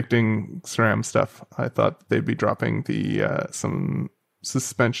predicting SRAM stuff. I thought they'd be dropping the some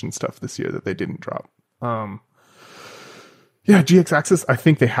suspension stuff this year that they didn't drop. Yeah, GX Axis, I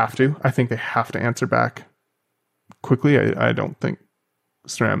think they have to. I think they have to answer back quickly. I don't think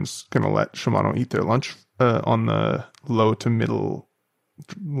SRAM's going to let Shimano eat their lunch on the low to middle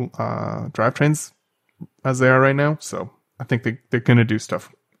drivetrains as they are right now. So I think they're going to do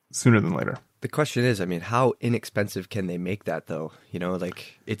stuff sooner than later. The question is, I mean, how inexpensive can they make that though? You know,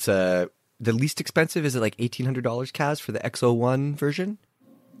 like it's the least expensive, is it like $1,800, Kaz, for the X01 version?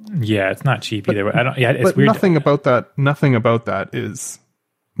 Yeah, it's not cheap either. I don't. Yeah, it's but weird. Nothing about the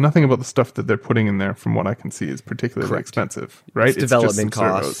stuff that they're putting in there, from what I can see, is particularly expensive, right? It's development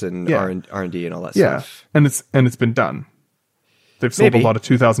costs and R&D and all that stuff. And it's been done. They've sold a lot of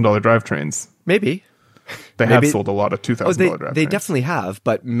 $2,000 drivetrains. Maybe. They have sold a lot of $2,000 drivetrains. They definitely have,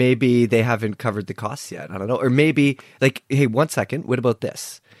 but maybe they haven't covered the costs yet. I don't know. Or maybe, like, hey, 1 second, what about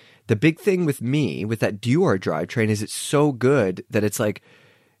this? The big thing with me, with that Duar drivetrain, is it's so good that it's like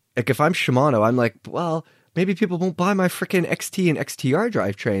if I'm Shimano, I'm like, well, maybe people won't buy my freaking XT and XTR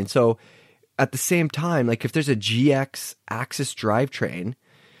drivetrain. So at the same time, like if there's a GX Axis drivetrain,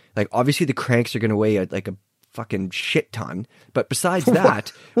 like obviously the cranks are going to weigh like a fucking shit ton. But besides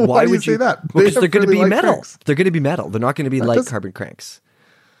that, why would you say that? Because they're going to be metal. Cranks. They're going to be metal. They're not going to be light carbon cranks.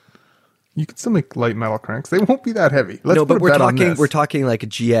 You can still make light metal cranks. They won't be that heavy. No, but we're talking like a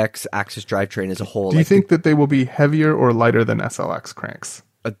GX Axis drivetrain as a whole. Do you think that they will be heavier or lighter than SLX cranks?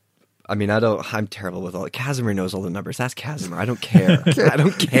 I mean, I'm terrible with all. Casimir knows all the numbers. Ask Casimir. I don't care. I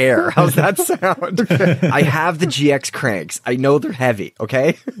don't care. How's that sound? I have the GX cranks. I know they're heavy.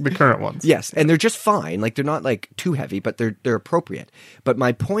 Okay, the current ones. Yes, and they're just fine. Like they're not like too heavy, but they're appropriate. But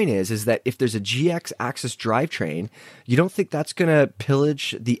my point is that if there's a GX Axis drivetrain, you don't think that's gonna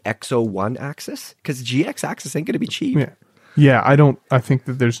pillage the X01 Axis? Because GX Axis ain't gonna be cheap. Yeah. I don't think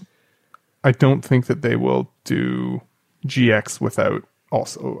that they will do GX without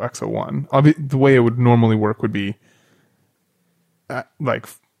also X01. The way it would normally work would be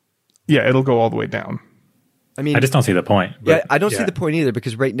it'll go all the way down. I mean, I just don't see the point. Yeah, I don't see the point either,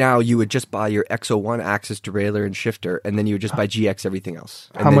 because right now you would just buy your X01 Axis derailleur and shifter, and then you would just buy GX everything else.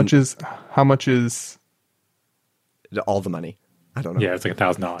 And how much is all the money? I don't know. Yeah, it's like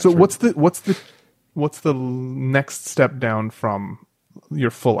 $1,000. So what's the next step down from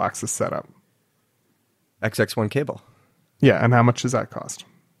your full Axis setup? XX1 cable. Yeah, and how much does that cost?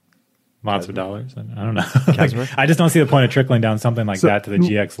 Lots of dollars. I don't know. I just don't see the point of trickling down something like that to the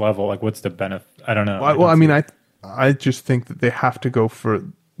GX level. Like, what's the benefit? I don't know. I just think that they have to do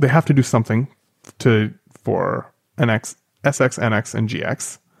something for an SX, NX, and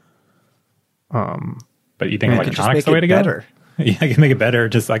GX. But you think electronics the way to go? Better. Yeah, I can make it better.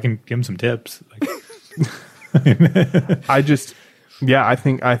 Just I can give them some tips. I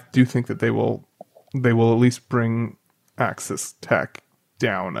do think that they will at least bring Axis tech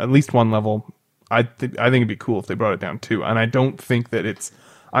down at least one level. I think it'd be cool if they brought it down too. And I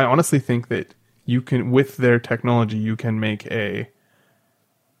honestly think that you can, with their technology, you can make a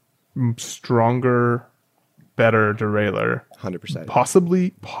stronger, better derailleur. 100%.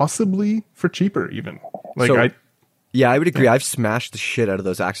 Possibly for cheaper even. I would agree. I've smashed the shit out of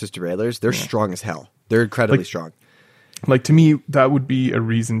those Axis derailleurs. They're strong as hell. They're incredibly strong. Like, to me, that would be a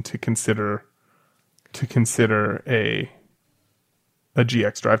reason to consider a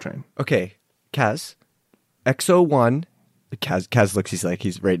GX drivetrain. Okay, Kaz, X01. Kaz looks.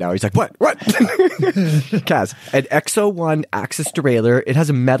 He's right now. He's like, what? Kaz, an X01 Axis derailleur. It has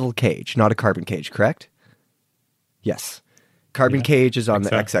a metal cage, not a carbon cage. Correct? Yes, carbon cage is on the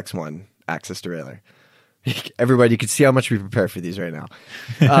XX1 Axis derailleur. Everybody, you can see how much we prepare for these right now.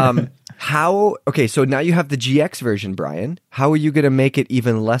 Okay, so now you have the GX version, Brian. How are you going to make it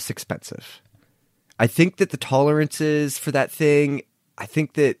even less expensive? I think that the tolerances for that thing, I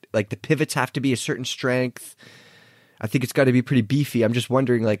think that like the pivots have to be a certain strength. I think it's got to be pretty beefy. I'm just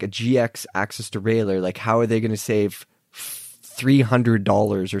wondering, like a GX axis derailleur, like how are they going to save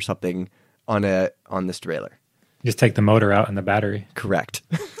 $300 or something on this derailleur? Just take the motor out and the battery. Correct.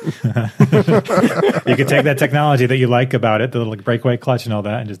 You could take that technology that you like about it, the little breakaway clutch and all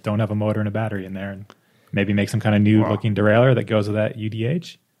that, and just don't have a motor and a battery in there, and maybe make some kind of new looking derailleur that goes with that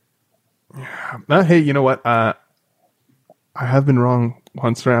UDH. Hey, you know what? I have been wrong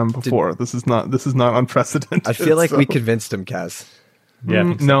on SRAM before. This is not unprecedented. I feel like we convinced him, Kaz. Yeah. I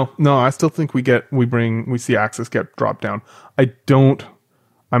think so. No. I still think we see axis get dropped down.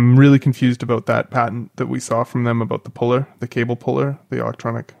 I'm really confused about that patent that we saw from them about the cable puller, the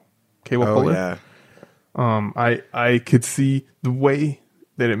electronic cable puller. Yeah. I could see the way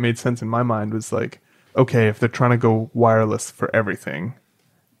that it made sense in my mind was like, okay, if they're trying to go wireless for everything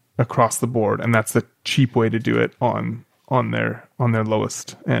across the board, and that's the cheap way to do it on their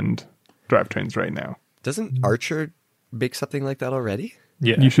lowest end drivetrains right now. Doesn't Archer make something like that already?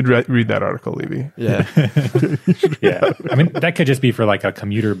 Yeah. You should read that article, Levy. Yeah. Yeah. I mean, that could just be for like a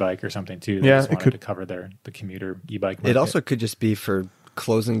commuter bike or something too. They Yeah, just it wanted could to cover the commuter e-bike market. It also could just be for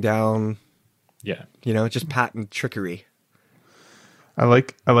closing down, Yeah. just patent trickery. I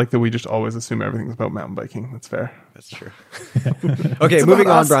like that we just always assume everything's about mountain biking. That's fair. That's true. Okay, moving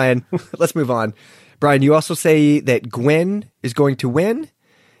on, Brian. Let's move on. Brian, you also say that Gwyn is going to win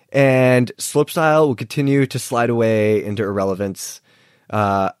and slopestyle will continue to slide away into irrelevance.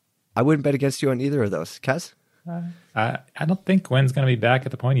 I wouldn't bet against you on either of those. Kaz? I don't think Gwen's going to be back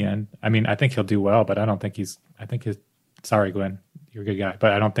at the pointy end. I mean, I think he'll do well, but I don't think sorry, Gwen, you're a good guy,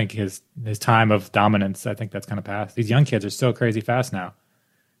 but I don't think his time of dominance, I think that's going to pass. These young kids are so crazy fast now.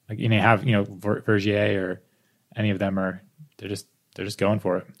 Like, Vergier or any of them they're just going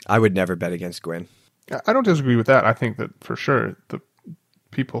for it. I would never bet against Gwyn. I don't disagree with that. I think that for sure the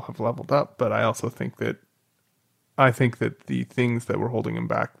people have leveled up, but I also think that the things that were holding him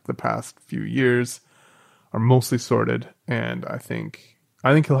back the past few years are mostly sorted, and I think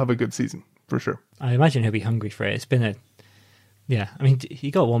he'll have a good season for sure. I imagine he'll be hungry for it. It's been I mean,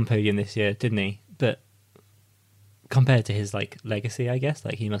 he got one podium this year, didn't he? But compared to his like legacy, I guess,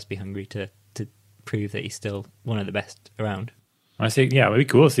 like he must be hungry to prove that he's still one of the best around. I say, yeah, it'd be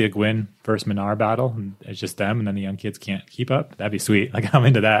cool to see a Gwyn versus Minnaar battle, and it's just them, and then the young kids can't keep up. That'd be sweet. Like, I'm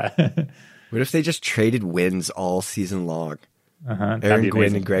into that. What if they just traded wins all season long? Aaron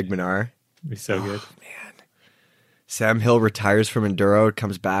Gwyn and Greg Minnaar. It'd be so good. Man. Sam Hill retires from Enduro,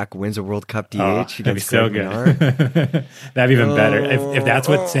 comes back, wins a World Cup DH That'd be so Greg good. Minnaar. That'd be even better. If that's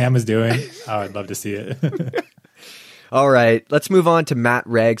what Sam was doing, I'd love to see it. All right, let's move on to Matt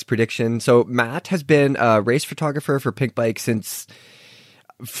Ragg's prediction. So Matt has been a race photographer for Pink Bike since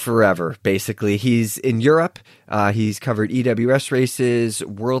forever, basically. He's in Europe. He's covered EWS races,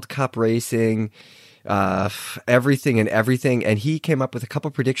 World Cup racing, everything. And he came up with a couple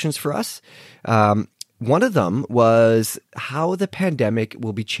predictions for us. One of them was how the pandemic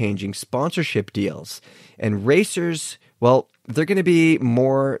will be changing sponsorship deals. And racers, well, they're going to be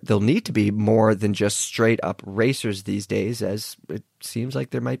they'll need to be more than just straight up racers these days, as it seems like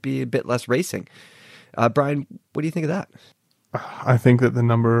there might be a bit less racing. Brian, what do you think of that? I think that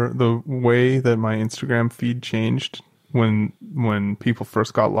the way that my Instagram feed changed when people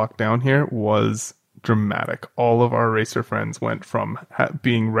first got locked down here was dramatic. All of our racer friends went from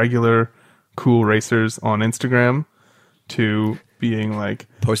being regular cool racers on Instagram to being like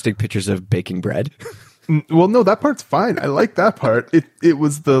Posting pictures of baking bread. Well, no, that part's fine. I like that part. It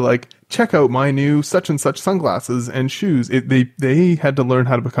was the like, check out my new such and such sunglasses and shoes. They had to learn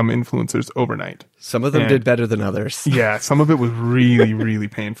how to become influencers overnight. Some of them did better than others. Yeah, some of it was really, really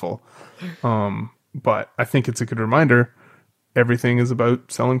painful. But I think it's a good reminder. Everything is about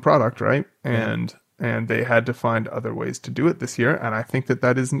selling product, right? And they had to find other ways to do it this year. And I think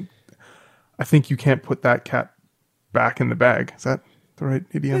that isn't. I think you can't put that cat back in the bag. Is that the right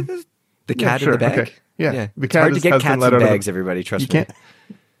idiom? The cat in the bag? Okay. Yeah. The It's hard to get has been cats let in out of bags, everybody. Trust You me. can't.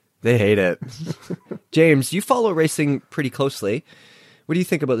 They hate it. James, you follow racing pretty closely. What do you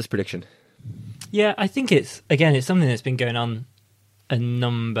think about this prediction? Yeah, I think it's something that's been going on a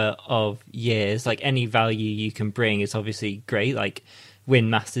number of years. Like, any value you can bring is obviously great. Like,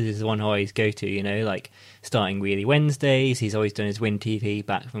 Win Masters is the one I always go to, like starting Wheelie Wednesdays. He's always done his Win TV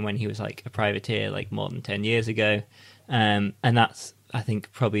back from when he was like a privateer, like more than 10 years ago. And that's, I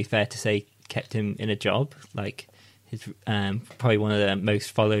think, probably fair to say, kept him in a job. Like, he's probably one of the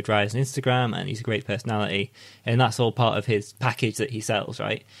most followed riders on Instagram, and he's a great personality. And that's all part of his package that he sells,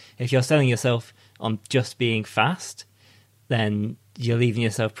 right? If you're selling yourself on just being fast, then you're leaving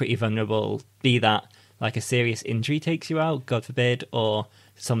yourself pretty vulnerable, be that like a serious injury takes you out, God forbid, or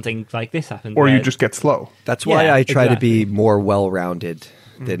something like this happens. Or you where- just get slow. That's why I try to be exactly. more well-rounded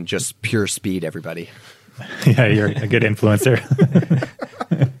than just pure speed, everybody. Yeah, you're a good influencer.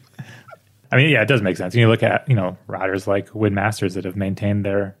 I mean, yeah, it does make sense. You look at, riders like Win Masters that have maintained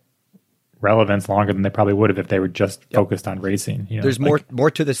their relevance longer than they probably would have if they were just focused on racing. There's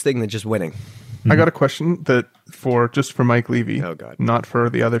more to this thing than just winning. I got a question that for Mike Levy, Oh, God. not for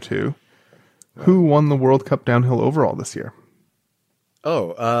the other two. Who won the World Cup downhill overall this year?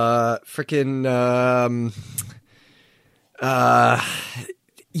 Oh, freaking,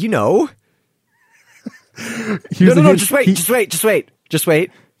 Here's a No, hint. just wait.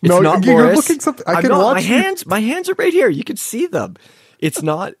 It's No, not you're Loris. looking something- I I'm can not- watch you. My hands are right here. You can see them. It's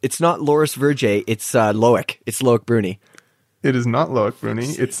not Loris Verge. It's Loic. It's Loic Bruni. It is not Loic Bruni.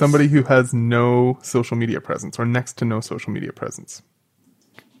 It's somebody who has no social media presence or next to no social media presence.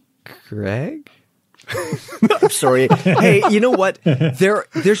 Greg? I'm sorry. Hey, you know what?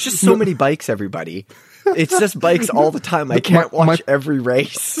 There's just so many bikes, everybody. It's just bikes all the time. I can't watch every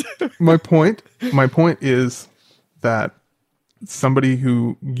race. My point is that somebody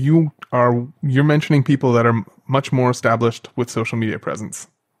who you're mentioning people that are much more established with social media presence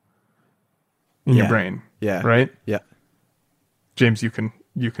in your brain. Yeah. Right? Yeah. James, you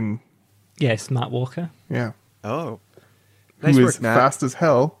can Yes, Matt Walker. yeah. Oh. Nice Who work, is Matt. fast as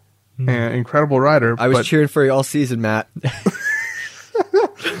hell and incredible rider. I was but, cheering for you all season, Matt.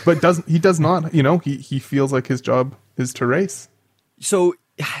 but he does not, he feels like his job is to race. So,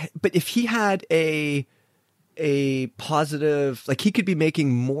 but if he had a positive, like he could be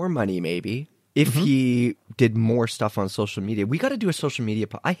making more money maybe if he did more stuff on social media. We got to do a social media.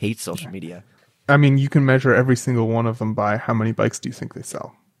 I hate social media. I mean, you can measure every single one of them by how many bikes do you think they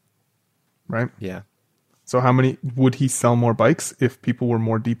sell, right? Yeah. So how many would he sell more bikes if people were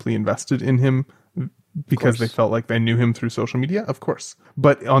more deeply invested in him because they felt like they knew him through social media? Of course.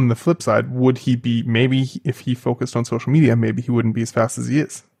 But on the flip side, would he be, maybe if he focused on social media, maybe he wouldn't be as fast as he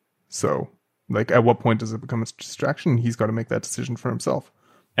is. So like at what point does it become a distraction? He's got to make that decision for himself.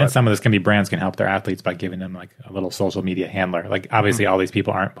 And some of this can be brands can help their athletes by giving them like a little social media handler. Like obviously all these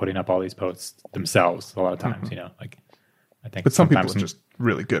people aren't putting up all these posts themselves a lot of times, like I think. But some people are sometimes just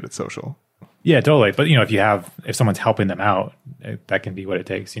really good at social. Yeah, totally. But if someone's helping them out, that can be what it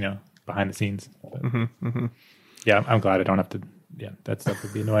takes, behind the scenes. But, yeah, I'm glad I don't have to. Yeah, that stuff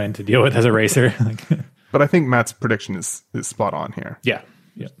would be annoying to deal with as a racer. But I think Matt's prediction is spot on here. Yeah.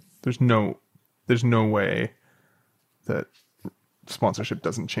 There's no way that sponsorship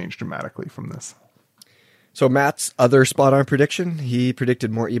doesn't change dramatically from this. So Matt's other spot on prediction, he predicted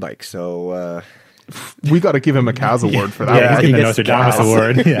more e-bikes. So We got to give him a Kaz award for that. Yeah, one. he's he getting the gets Nostradamus Kaz.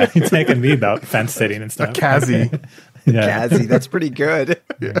 award. Yeah, he's taking me about fence sitting and A stuff. Kazi. Yeah. Kazzy, that's pretty good.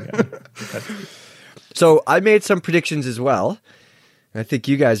 So I made some predictions as well. I think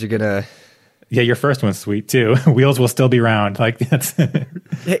you guys are gonna. Yeah, your first one's sweet too. Wheels will still be round. Like that's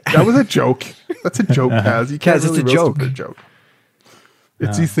That was a joke. That's a joke, Kaz. You can't Kaz, it's really a roast him joke. for a joke.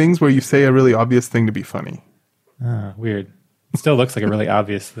 It's these things where you say a really obvious thing to be funny. weird. It still looks like a really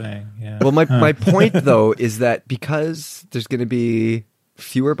obvious thing. Yeah. Well, my point though is that because there's going to be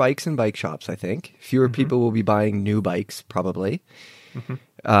fewer bikes in bike shops, I think fewer people will be buying new bikes probably.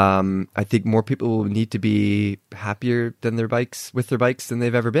 I think more people will need to be happier than their bikes than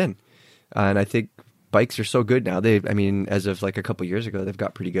they've ever been, and I think bikes are so good now. As of like a couple years ago, they've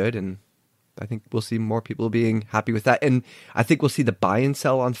got pretty good, and I think we'll see more people being happy with that. And I think we'll see the buy and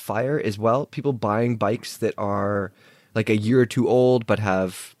sell on fire as well. People buying bikes that are like a year or two old but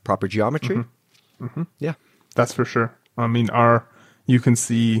have proper geometry. Yeah. That's for sure. I mean, you can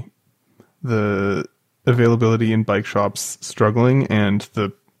see the availability in bike shops struggling, and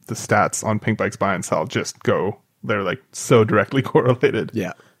the stats on Pink Bike's buy and sell just go. They're like so directly correlated.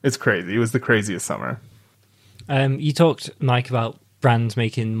 Yeah. It's crazy. It was the craziest summer. You talked, Mike, about brands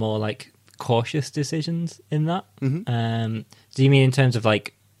making more like cautious decisions in that. Do you mean in terms of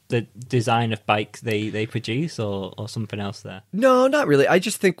like the design of bike they produce, or something else there? No, not really. I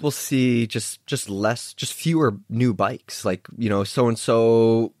just think we'll see just fewer new bikes. Like, so and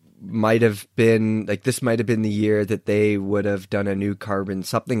so might have been like, this might have been the year that they would have done a new carbon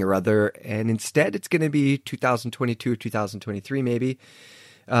something or other, and instead it's going to be 2022 or 2023 maybe.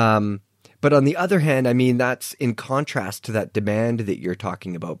 But on the other hand, I mean, that's in contrast to that demand that you're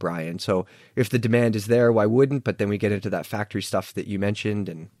talking about, Brian. So if the demand is there, why wouldn't? But then we get into that factory stuff that you mentioned,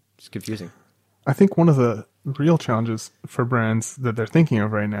 and it's confusing. I think one of the real challenges for brands that they're thinking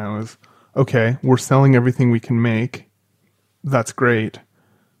of right now is, okay, we're selling everything we can make. That's great.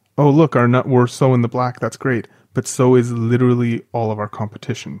 Oh, look, we're so in the black. That's great. but so is literally all of our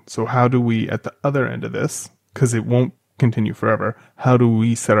competition. So how do we, at the other end of this, because it won't continue forever, how do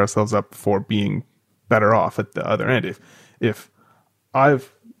we set ourselves up for being better off at the other end? If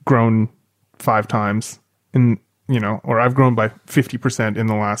I've grown 5 times or I've grown by 50% in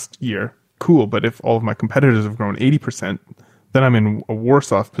the last year, cool. But if all of my competitors have grown 80%, then I'm in a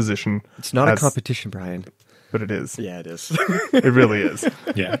worse off position. It's not a competition, Brian. But it is. Yeah, it is. It really is.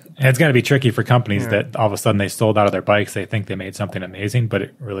 Yeah. And it's got to be tricky for companies that all of a sudden they sold out of their bikes. They think they made something amazing, but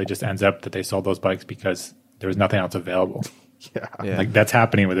it really just ends up that they sold those bikes because there was nothing else available. Yeah. Like that's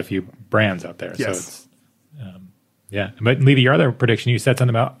happening with a few brands out there. Yes. So it's, But Levy, your other prediction, you said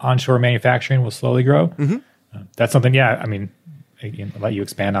something about onshore manufacturing will slowly grow. Mm-hmm. That's something, I mean, I'll let you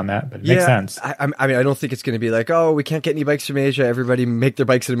expand on that, but it makes sense. I mean, I don't think it's going to be like, oh, we can't get any bikes from Asia. Everybody make their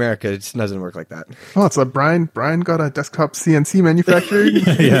bikes in America. It just doesn't work like that. Oh, it's like Brian got a desktop CNC manufacturing.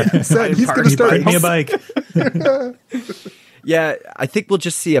 He's going to start me a bike. Yeah, I think we'll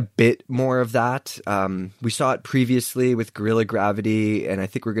just see a bit more of that. We saw it previously with Gorilla Gravity, and I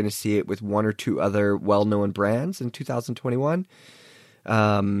think we're going to see it with 1 or 2 other well-known brands in 2021.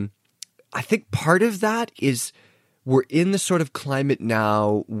 I think part of that is we're in the sort of climate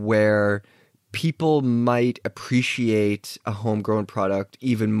now where people might appreciate a homegrown product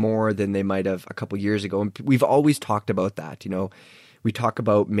even more than they might have a couple years ago. And we've always talked about that. We talk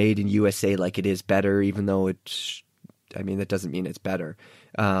about made in USA like it is better, even though that doesn't mean it's better.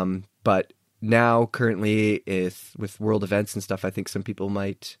 But now currently with world events and stuff, I think some people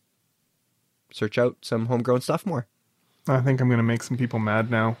might search out some homegrown stuff more. I think I'm going to make some people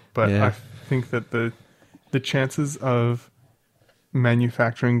mad now, but yeah. I think that the chances of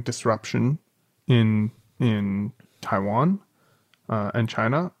manufacturing disruption in Taiwan and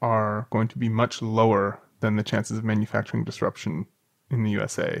China are going to be much lower than the chances of manufacturing disruption in the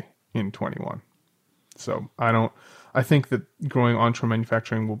USA in 21. So I think that growing onshore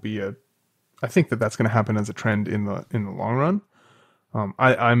manufacturing will be I think that that's going to happen as a trend in the long run.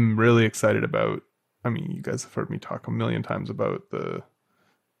 I'm really excited about, you guys have heard me talk a million times about the,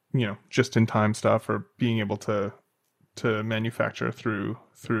 just in time stuff, or being able to manufacture through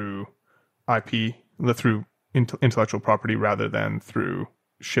IP, through intellectual property, rather than through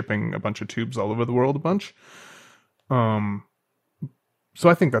shipping a bunch of tubes all over the world a bunch. So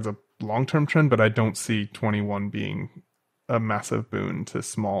I think that's a long-term trend, but I don't see 21 being a massive boon to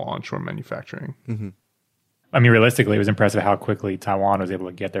small onshore manufacturing. Mm-hmm. Realistically, it was impressive how quickly Taiwan was able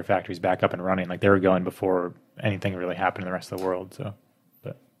to get their factories back up and running. Like they were going before anything really happened in the rest of the world. So,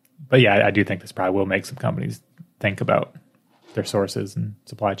 but yeah, I do think this probably will make some companies think about their sources and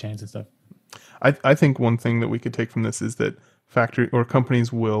supply chains and stuff. I think one thing that we could take from this is that factory or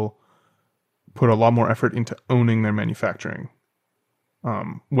companies will put a lot more effort into owning their manufacturing,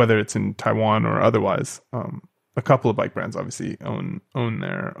 whether it's in Taiwan or otherwise. A couple of bike brands obviously own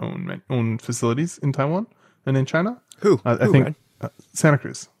their own facilities in Taiwan and in China. Who? I think Santa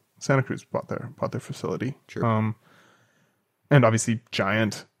Cruz. Santa Cruz bought their facility. Sure. And obviously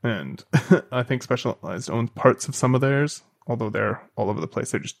Giant and I think Specialized owns parts of some of theirs, although they're all over the place.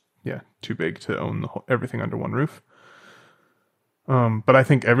 They're just too big to own everything under one roof. But I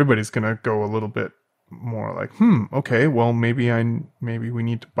think everybody's gonna go a little bit more like, okay, well maybe we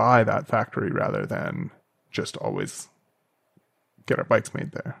need to buy that factory rather than just always get our bikes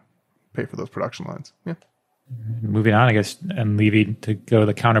made there, pay for those production lines. Yeah. Moving on, I guess, and Levy, to go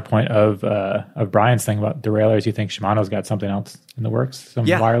the counterpoint of Brian's thing about derailleurs, you think Shimano's got something else in the works? Some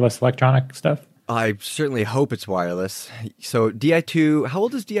wireless electronic stuff? I certainly hope it's wireless. So Di2, how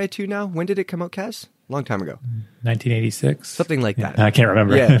old is Di2 now? When did it come out, Kaz? Long time ago. 1986? Something like that. I can't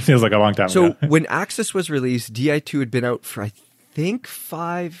remember. Yeah. It feels like a long time ago. So when Axis was released, Di2 had been out for, I think,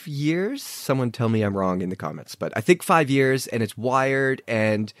 5 years. Someone tell me I'm wrong in the comments, but I think 5 years, and it's wired.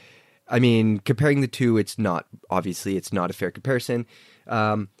 And comparing the two, it's not a fair comparison.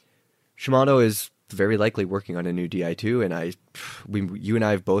 Shimano is very likely working on a new Di2, and you and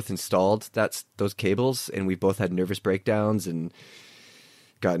I have both installed those cables, and we've both had nervous breakdowns and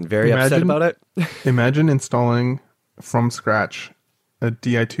gotten very upset about it. Imagine installing from scratch a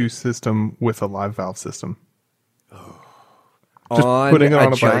Di2 system with a live valve system. Just putting it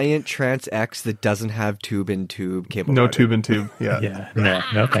on a giant Trans X that doesn't have tube-in-tube cable. No tube-in-tube, yeah. Yeah,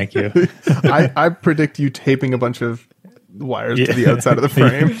 no, thank you. I predict you taping a bunch of wires to the outside of the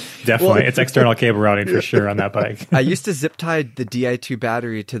frame. Definitely. It's external cable routing for sure on that bike. I used to zip tie the Di2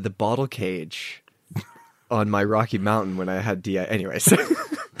 battery to the bottle cage on my Rocky Mountain when I had Di. Anyways,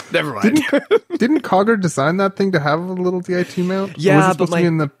 never mind. Didn't Cogger design that thing to have a little Di2 mount?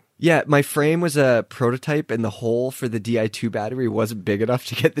 Yeah, my frame was a prototype, and the hole for the Di2 battery wasn't big enough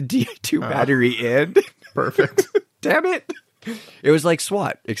to get the Di2 battery in. Perfect. Damn it. It was like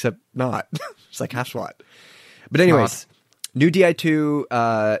SWAT, except not. It's like half SWAT. But anyways, new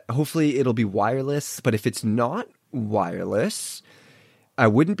Di2, hopefully it'll be wireless. But if it's not wireless, I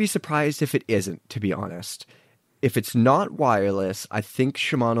wouldn't be surprised if it isn't, to be honest. If it's not wireless, I think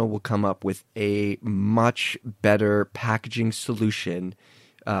Shimano will come up with a much better packaging solution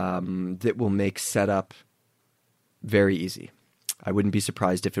that will make setup very easy. I wouldn't be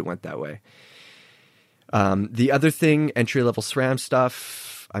surprised if it went that way. The other thing, entry-level SRAM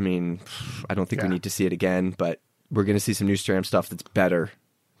stuff, I mean, I don't think we need to see it again, but we're going to see some new SRAM stuff that's better.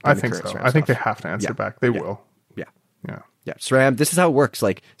 I think so. I think they have to answer back. They will. Yeah. Yeah. Yeah. SRAM, this is how it works.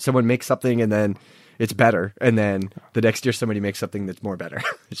 Like, someone makes something and then it's better, and then the next year somebody makes something that's more better.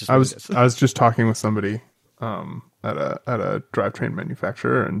 It's just I was just talking with somebody at a drivetrain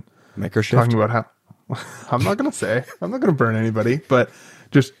manufacturer and Microshift? talking about how I'm not going to burn anybody, but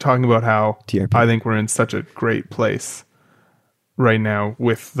just talking about how TRP. I think we're in such a great place right now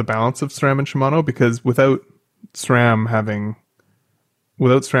with the balance of SRAM and Shimano, because without SRAM having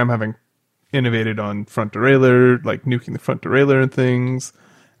innovated on front derailleur, like nuking the front derailleur and things,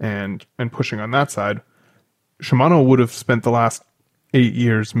 and pushing on that side, Shimano would have spent the last 8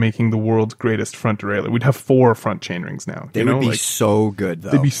 years making the world's greatest front derailleur. We'd have 4 front chainrings now. They would be so good, though.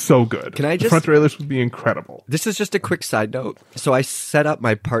 They'd be so good. The front derailleurs would be incredible. This is just a quick side note. So I set up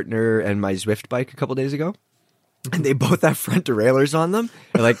my partner and my Zwift bike a couple days ago, and they both have front derailleurs on them.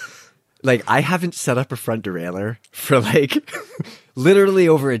 And like I haven't set up a front derailleur for like literally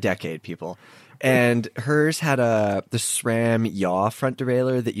over a decade, people. And hers had the SRAM yaw front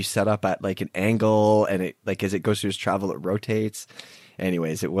derailleur that you set up at like an angle, and it, like, as it goes through its travel, it rotates.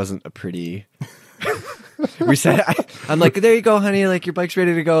 Anyways, it wasn't a pretty. I'm like, there you go, honey. Like, your bike's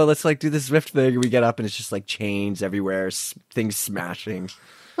ready to go. Let's like do this Zwift thing. And we get up, and it's just like chains everywhere, things smashing.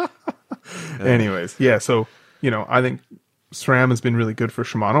 Anyways, yeah. So I think SRAM has been really good for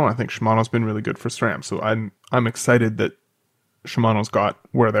Shimano. I think Shimano's been really good for SRAM. So I'm excited that Shimano's got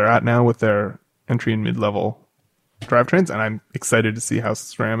where they're at now with their entry and mid-level drivetrains, and I'm excited to see how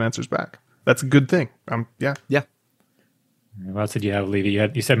SRAM answers back. That's a good thing. Yeah. What else did you have, Levy?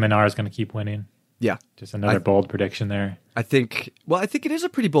 You said Minnaar is going to keep winning. Yeah. Just another bold prediction there. I think it is a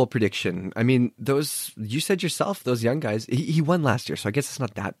pretty bold prediction. I mean, you said yourself, those young guys, he won last year, so I guess it's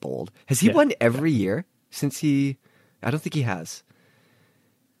not that bold. Has he won every year since I don't think he has.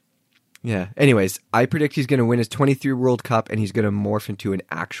 Yeah. Anyways, I predict he's going to win his 23 World Cup, and he's going to morph into an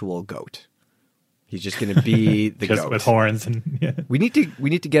actual goat. He's just going to be the just goat with horns. And We need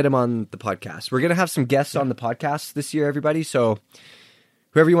to get him on the podcast. We're going to have some guests on the podcast this year, everybody. So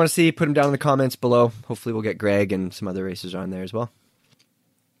whoever you want to see, put them down in the comments below. Hopefully we'll get Greg and some other racers on there as well.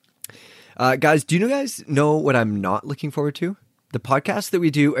 Guys, do you guys know what I'm not looking forward to? The podcast that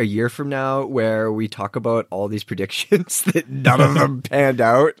we do a year from now, where we talk about all these predictions that none of them panned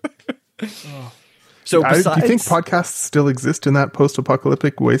out. So do you think podcasts still exist in that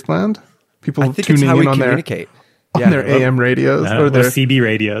post-apocalyptic wasteland? People tuning in on their AM radios or their CB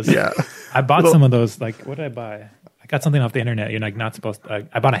radios. Yeah. I bought some of those. Like, what did I buy? I got something off the internet. You're like not supposed to.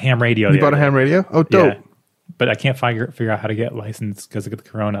 I bought a ham radio. You bought a ham radio? Oh, dope. Yeah. But I can't figure out how to get licensed because of the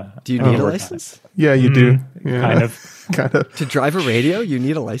corona. Do you need a license? Yeah, you do. Yeah. Kind of. Kind of. To drive a radio, you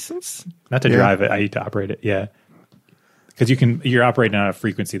need a license? Not to drive it. I need to operate it. Yeah. Because you're operating on a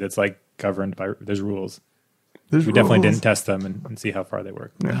frequency that's like governed by, there's rules. We definitely didn't test them and see how far they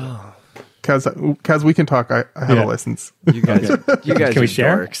work. Yeah. Kaz, we can talk. I have a license. You guys are Can we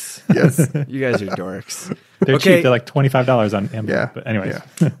share? dorks. Yes. You guys are dorks. They're cheap. They're like $25 on Amazon. Yeah. But anyways.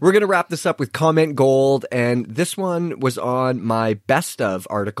 Yeah. We're going to wrap this up with comment gold. And this one was on my best of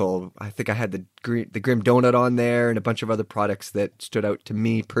article. I think I had the Grim Donut on there and a bunch of other products that stood out to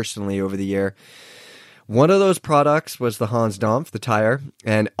me personally over the year. One of those products was the Hans Dampf, the tire.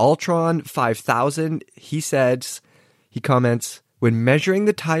 And Ultron 5000, he comments, when measuring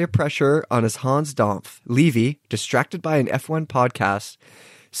the tire pressure on his Hans Dampf, Levy, distracted by an F1 podcast,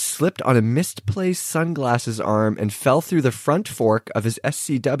 slipped on a misplaced sunglasses arm and fell through the front fork of his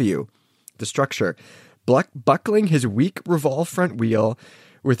SCW, the structure, buckling his weak revolve front wheel,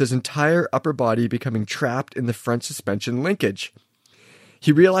 with his entire upper body becoming trapped in the front suspension linkage.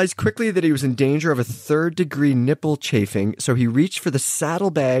 He realized quickly that he was in danger of a third-degree nipple chafing, so he reached for the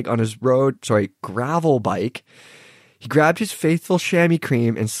saddlebag on his gravel bike. He grabbed his faithful chamois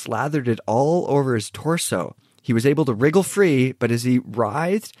cream and slathered it all over his torso. He was able to wriggle free, but as he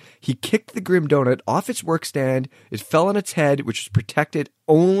writhed, he kicked the Grim Donut off its work stand. It fell on its head, which was protected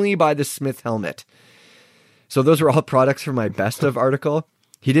only by the Smith helmet. So those were all products from my best of article.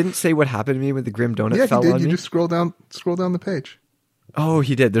 He didn't say what happened to me when the Grim Donut fell on me. You just scroll down the page. Oh,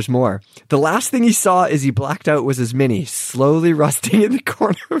 he did. There's more. The last thing he saw as he blacked out was his Mini, slowly rusting in the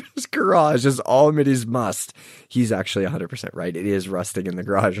corner of his garage, as all Minis must. He's actually 100% right. It is rusting in the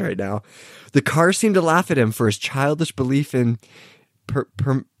garage right now. The car seemed to laugh at him for his childish belief in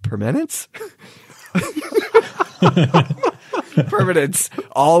permanence? Permanence.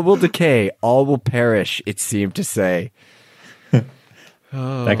 All will decay. All will perish, it seemed to say.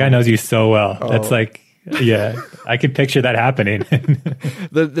 That guy knows you so well. That's like... Yeah, I could picture that happening.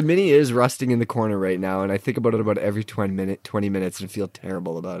 The Mini is rusting in the corner right now, and I think about it about every 20 minutes and feel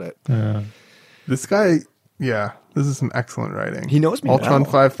terrible about it. This guy, yeah, this is some excellent writing. He knows me Ultron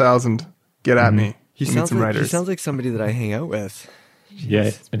well. 5000, get at me. He sounds like somebody that I hang out with. Yeah,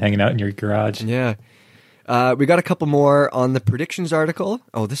 he's been hanging out in your garage. Yeah. We got a couple more on the predictions article.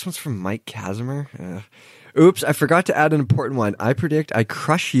 Oh, this one's from Mike Casimir. Oops, I forgot to add an important one. I predict I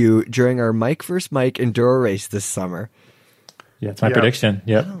crush you during our Mike vs. Mike Enduro race this summer. Yeah, it's my prediction.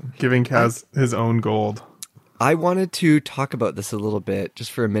 Yep. Giving Kaz his own gold. I wanted to talk about this a little bit,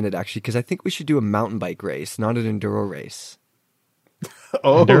 just for a minute, actually, because I think we should do a mountain bike race, not an enduro race.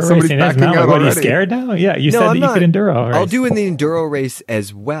 Oh, Enduro somebody's racing backing out What, already. are you scared now? Yeah, you No, said I'm that you not. could enduro race. I'll do in the enduro race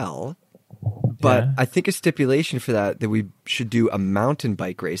as well. But Yeah. I think a stipulation for that we should do a mountain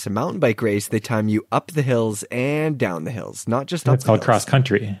bike race. A mountain bike race, they time you up the hills and down the hills, not just up It's the called hills. cross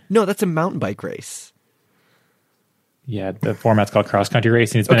country. No, that's a mountain bike race. Yeah, the format's called cross country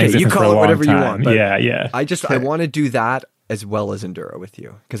racing. It's been Okay, existing you call for a it long whatever time. you want. But Yeah. I want to do that as well as enduro with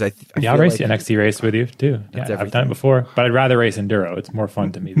you because I I'll feel race like an XC race with you too. Yeah, I've done it before, but I'd rather race enduro. It's more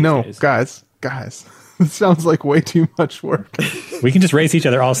fun to me these No, days. guys. This sounds like way too much work. We can just race each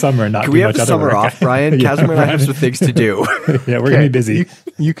other all summer and not Can do we have much the other summer work. off, Brian? Yeah, Casimir and I have right. some things to do. Yeah, we're gonna be busy.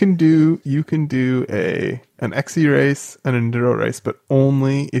 You can do an XC race, an enduro race, but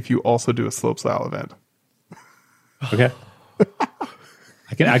only if you also do a slopestyle event. Okay.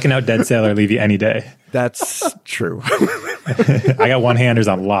 I can out dead sailor Levy any day. That's true. I got one handers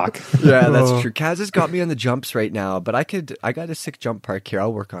on lock. Yeah, that's true. Kaz has got me on the jumps right now, but I got a sick jump park here.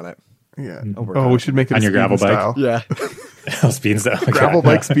 I'll work on it. Yeah. work Oh, on we it. should make it On a your gravel speed and bike? style. Yeah. Speed and stuff. Gravel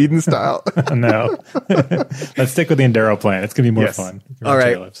bike speed and style. No. Let's stick with the enduro plan. It's gonna be more Yes. fun. All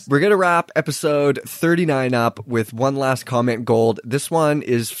right. We're going to wrap episode 39 up with one last comment gold. This one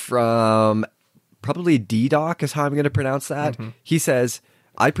is from probably D-Doc is how I'm going to pronounce that. He says,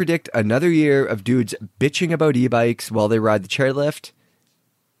 I predict another year of dudes bitching about e-bikes while they ride the chairlift.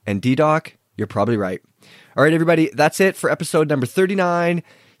 And D-Doc, you're probably right. All right, everybody, that's it for episode number 39.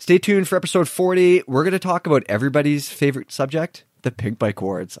 Stay tuned for episode 40. We're going to talk about everybody's favorite subject, the Pink Bike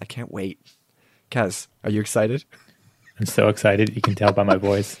Awards. I can't wait. Kaz, are you excited? I'm so excited. You can tell by my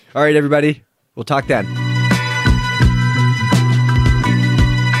voice. All right, everybody. We'll talk then.